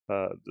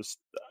 This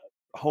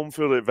home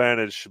field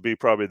advantage should be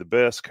probably the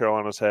best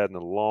Carolina's had in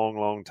a long,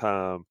 long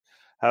time.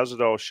 How's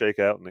it all shake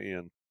out in the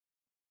end?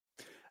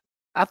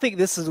 I think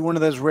this is one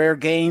of those rare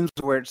games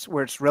where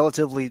it's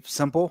relatively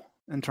simple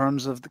in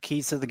terms of the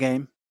keys to the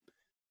game.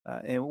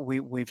 And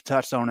we've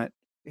touched on it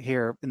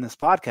here in this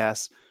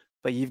podcast,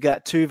 but you've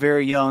got two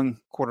very young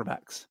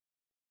quarterbacks.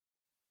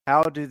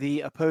 How do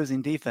the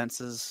opposing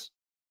defenses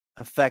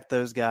affect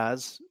those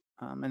guys?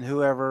 And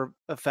whoever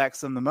affects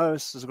them the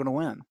most is going to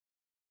win.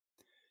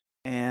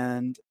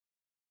 And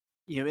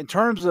in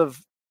terms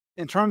of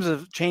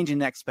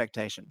changing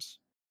expectations,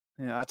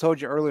 I told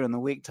you earlier in the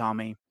week,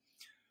 Tommy,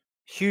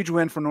 huge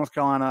win for North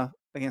Carolina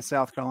against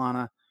South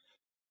Carolina.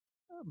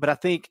 But I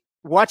think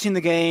watching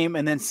the game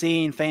and then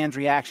seeing fans'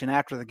 reaction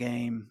after the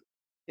game,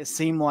 it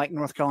seemed like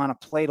North Carolina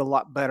played a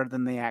lot better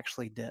than they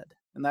actually did.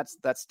 And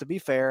that's to be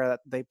fair,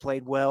 they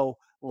played well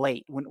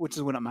late, which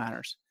is when it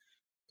matters.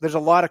 There's a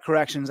lot of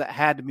corrections that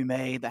had to be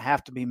made, that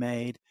have to be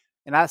made.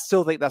 And I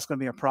still think that's going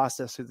to be a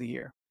process through the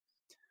year.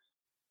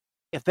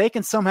 If they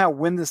can somehow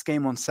win this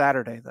game on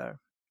Saturday, though,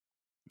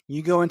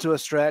 you go into a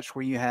stretch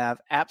where you have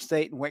App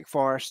State and Wake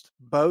Forest.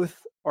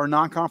 Both are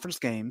non-conference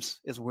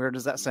games, as weird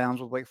as that sounds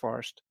with Wake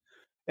Forest.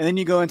 And then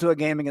you go into a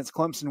game against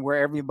Clemson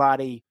where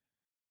everybody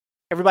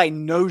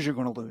knows you're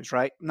going to lose,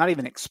 right? Not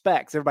even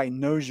expects. Everybody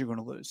knows you're going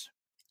to lose.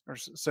 Or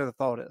so the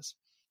thought is.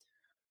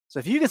 So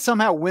if you can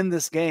somehow win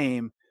this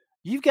game,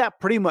 you've got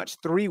pretty much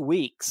 3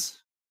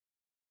 weeks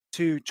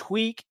to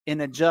tweak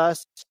and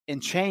adjust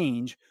and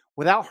change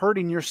without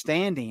hurting your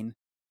standing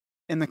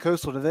in the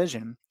Coastal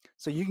Division.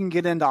 So you can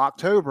get into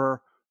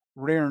October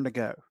rearing to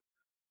go.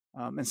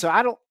 And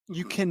so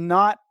you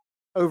cannot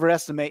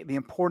overestimate the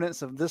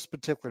importance of this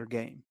particular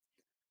game.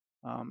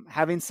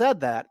 Having said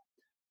that,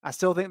 I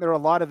still think there are a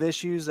lot of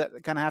issues that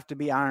kind of have to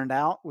be ironed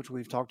out, which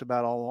we've talked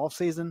about all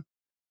offseason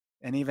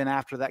and even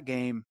after that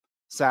game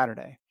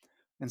Saturday.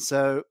 And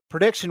so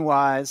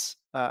prediction-wise,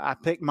 I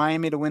picked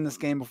Miami to win this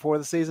game before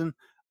the season.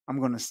 I'm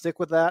going to stick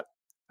with that.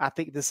 I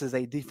think this is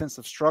a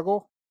defensive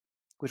struggle,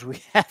 which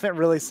we haven't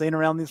really seen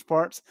around these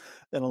parts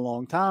in a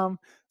long time.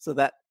 So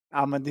that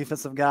I'm a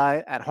defensive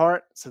guy at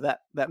heart. So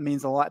that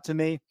means a lot to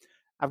me.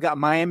 I've got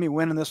Miami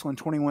winning this one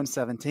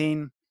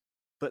 21-17,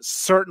 but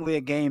certainly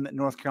a game that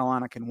North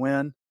Carolina can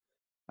win.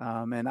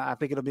 And I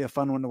think it'll be a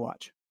fun one to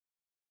watch.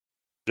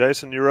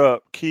 Jason, you're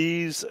up.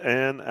 Keys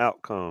and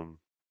outcome.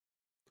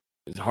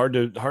 It's hard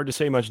to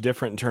say much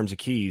different in terms of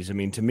keys. I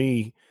mean, to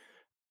me,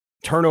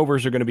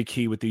 turnovers are going to be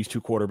key with these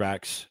two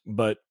quarterbacks,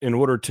 but in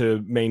order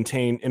to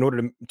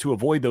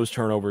avoid those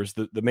turnovers,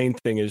 the main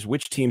thing is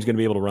which team's going to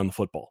be able to run the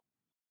football.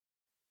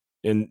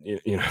 And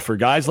for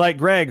guys like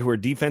Greg, who are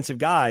defensive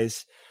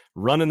guys,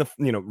 run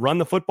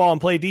the football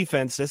and play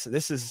defense.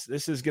 This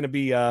is going to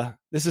be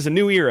this is a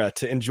new era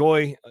to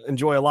enjoy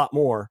a lot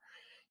more.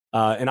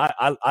 And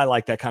I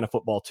like that kind of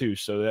football too.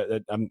 So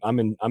that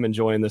I'm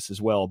enjoying this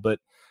as well. But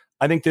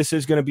I think this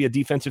is going to be a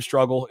defensive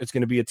struggle. It's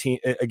going to be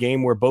a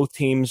game where both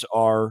teams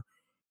are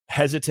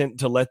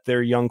hesitant to let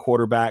their young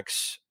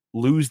quarterbacks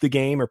lose the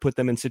game or put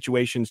them in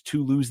situations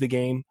to lose the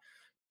game.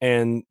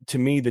 And to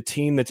me, the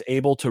team that's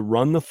able to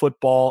run the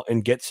football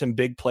and get some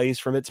big plays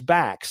from its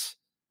backs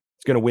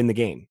is going to win the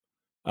game.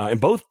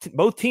 And both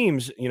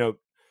teams,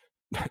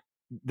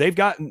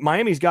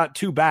 Miami's got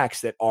 2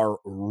 backs that are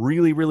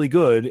really, really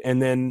good.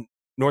 And then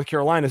North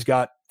Carolina's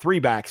got 3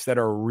 backs that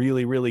are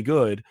really, really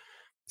good.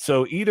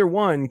 So either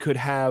one could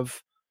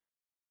have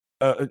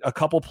a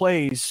couple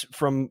plays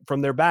from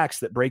their backs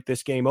that break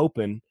this game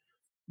open.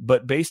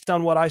 But based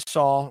on what I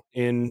saw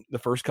in the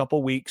first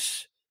couple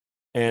weeks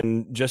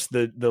and just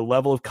the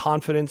level of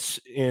confidence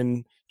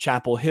in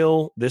Chapel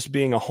Hill, this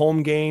being a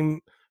home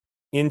game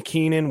in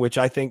Kenan, which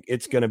I think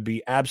it's going to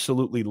be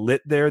absolutely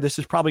lit there. This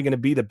is probably going to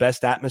be the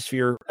best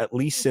atmosphere, at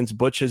least since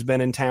Butch has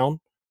been in town,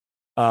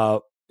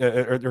 or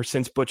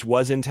since Butch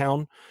was in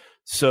town.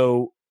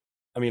 So,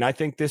 I mean, I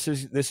think this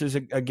is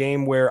a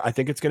game where I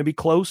think it's going to be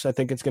close. I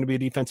think it's going to be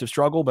a defensive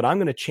struggle, but I'm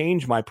going to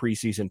change my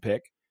preseason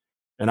pick,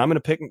 and I'm going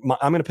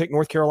to pick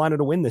North Carolina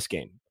to win this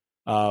game.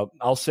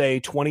 I'll say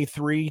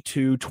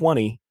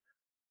 23-20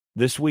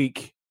 this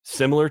week.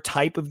 Similar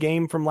type of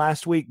game from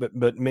last week,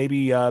 but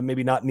maybe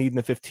not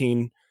needing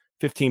the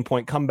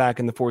 15-point comeback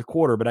in the fourth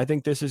quarter. But I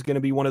think this is going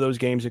to be one of those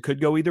games that could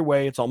go either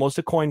way. It's almost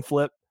a coin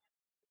flip,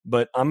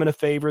 but I'm going to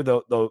favor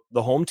the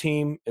home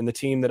team and the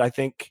team that I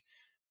think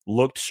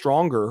looked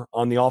stronger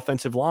on the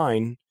offensive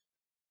line,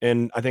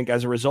 and I think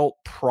as a result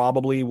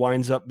probably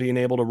winds up being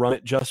able to run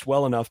it just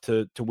well enough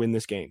to win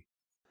this game.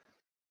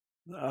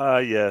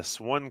 Yes,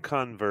 one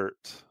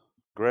convert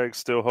Greg's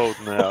still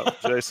holding out.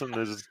 Jason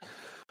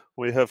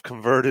we have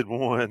converted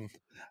one.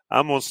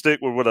 I'm going to stick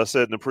with what I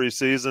said in the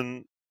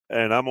preseason,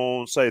 and I'm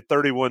going to say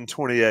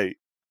 31-28.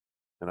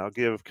 And I'll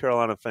give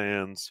Carolina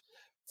fans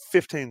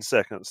 15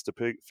 seconds to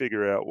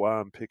figure out why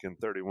I'm picking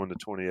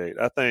 31-28.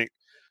 I think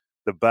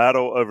the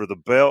battle over the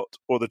belt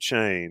or the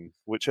chain,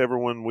 whichever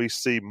one we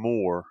see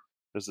more,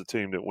 is the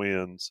team that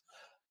wins.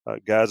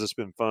 Guys, it's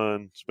been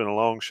fun. It's been a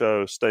long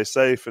show. Stay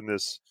safe in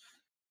this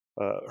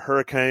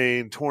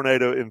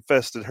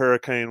tornado-infested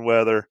hurricane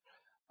weather.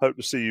 Hope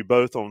to see you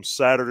both on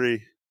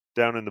Saturday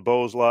down in the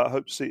Bowles lot.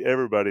 Hope to see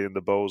everybody in the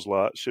Bowles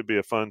lot. Should be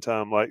a fun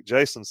time. Like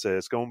Jason said,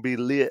 it's going to be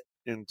lit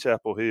in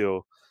Chapel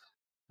Hill.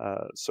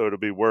 So it'll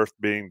be worth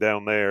being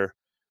down there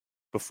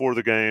before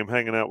the game,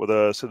 hanging out with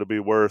us. It'll be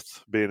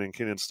worth being in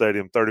Kenan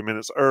Stadium 30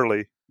 minutes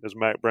early, as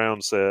Mac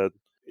Brown said.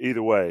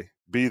 Either way,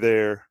 be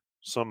there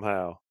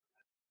somehow.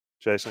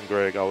 Jason,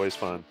 Greg, always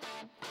fun.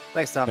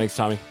 Thanks, Tommy. Thanks,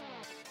 Tommy.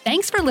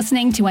 Thanks for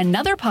listening to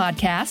another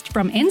podcast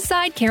from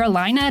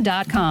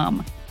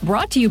InsideCarolina.com.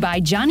 Brought to you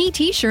by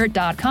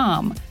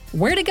JohnnyT-Shirt.com.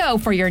 Where to go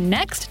for your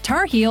next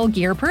Tar Heel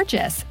gear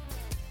purchase.